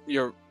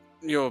you're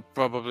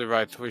probably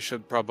right. We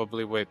should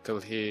probably wait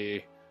till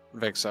he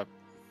wakes up.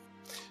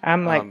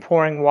 I'm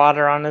pouring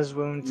water on his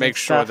wounds. Make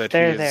sure that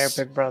they're he's there,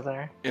 big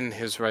brother. In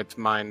his right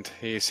mind.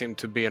 He seemed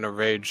to be in a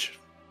rage.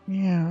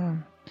 Yeah.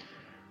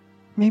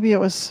 Maybe it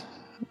was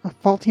a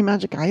faulty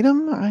magic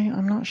item?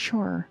 I'm not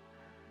sure.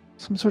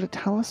 Some sort of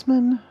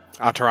talisman?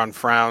 Ataran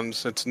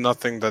frowns. It's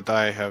nothing that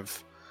I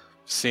have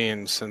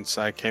seen since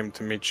I came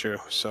to meet you,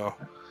 so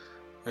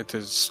it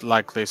is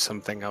likely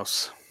something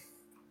else.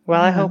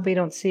 Well, I hope we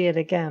don't see it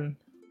again.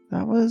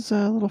 That was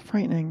a little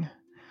frightening.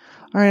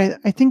 All right,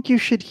 I think you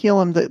should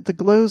heal him. The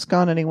glow's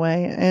gone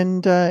anyway,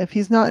 and if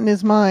he's not in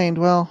his mind,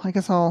 well, I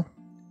guess I'll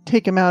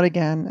take him out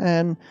again,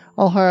 and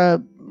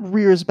Alhara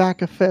rears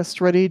back a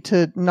fist, ready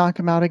to knock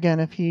him out again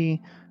if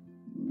he,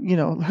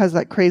 has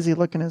that crazy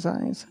look in his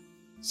eyes.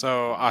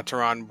 So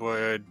Ataran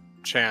would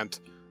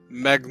chant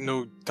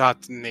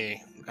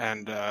Megnutatni,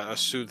 and a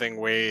soothing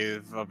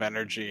wave of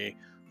energy,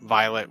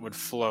 violet, would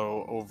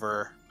flow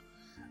over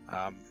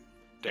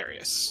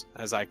Darius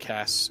as I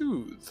cast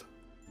Soothe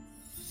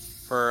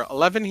for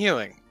 11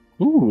 healing.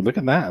 Ooh, look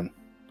at that.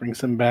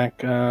 Brings him back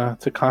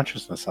to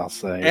consciousness, I'll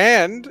say.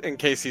 And, in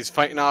case he's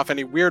fighting off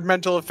any weird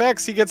mental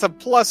effects, he gets a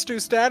 +2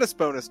 status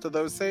bonus to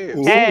those saves.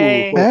 Ooh.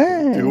 Hey!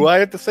 Do I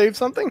have to save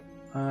something?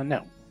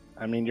 No.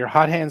 I mean, your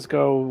hot hands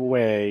go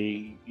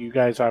away. You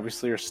guys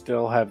obviously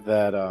still have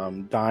that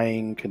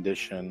dying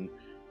condition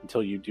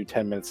until you do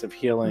 10 minutes of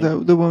healing.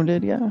 The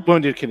wounded, yeah.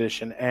 Wounded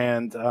condition.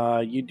 And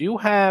you do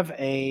have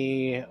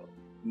a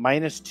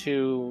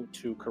 -2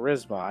 to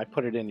charisma. I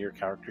put it in your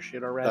character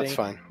sheet already. That's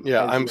fine.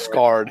 Yeah, I'm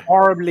scarred.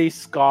 Horribly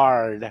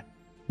scarred.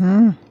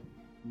 Mm.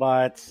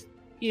 But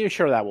you're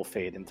sure that will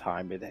fade in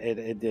time.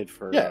 It did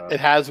for... Yeah, it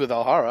has with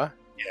Alhara.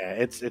 Yeah,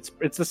 it's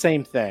the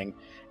same thing.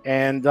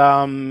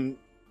 And...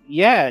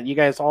 yeah, you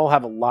guys all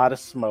have a lot of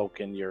smoke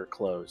in your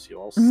clothes. You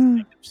all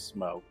stink of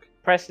smoke.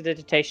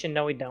 Prestidigitation,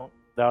 no we don't.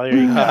 Oh, there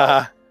you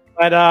go.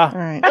 But, all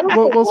right,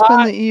 we'll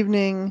spend the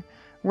evening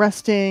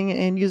resting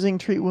and using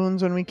treat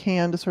wounds when we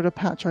can to sort of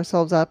patch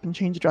ourselves up and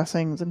change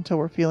dressings until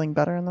we're feeling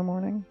better in the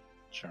morning.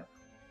 Sure.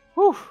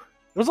 Whew.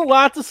 There was a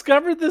lot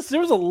discovered. There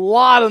was a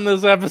lot in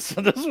this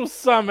episode. This was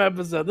some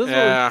episode. This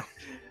was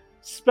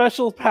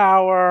special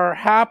power.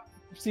 Hap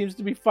seems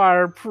to be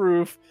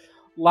fireproof.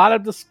 A lot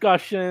of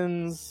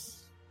discussions.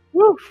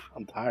 Woo!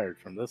 I'm tired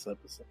from this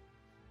episode.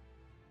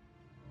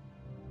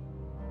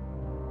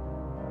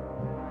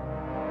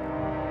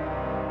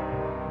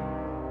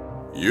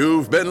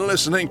 You've been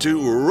listening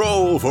to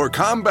Roll for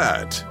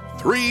Combat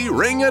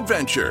 3-Ring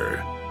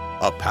Adventure,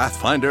 a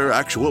Pathfinder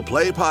actual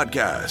play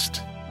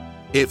podcast.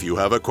 If you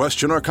have a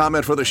question or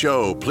comment for the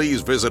show, please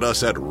visit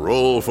us at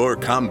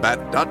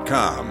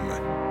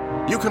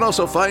rollforcombat.com. You can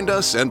also find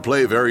us and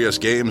play various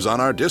games on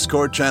our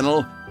Discord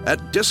channel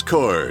at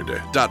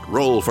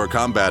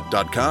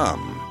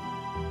discord.rollforcombat.com.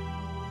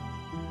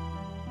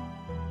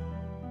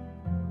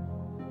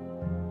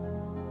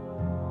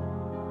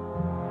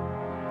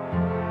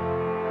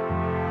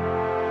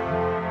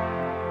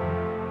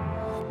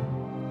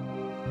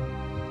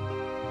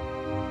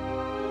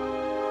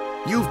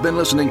 You've been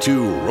listening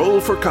to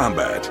Roll for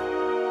Combat.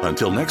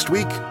 Until next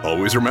week,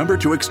 always remember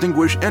to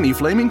extinguish any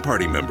flaming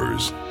party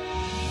members.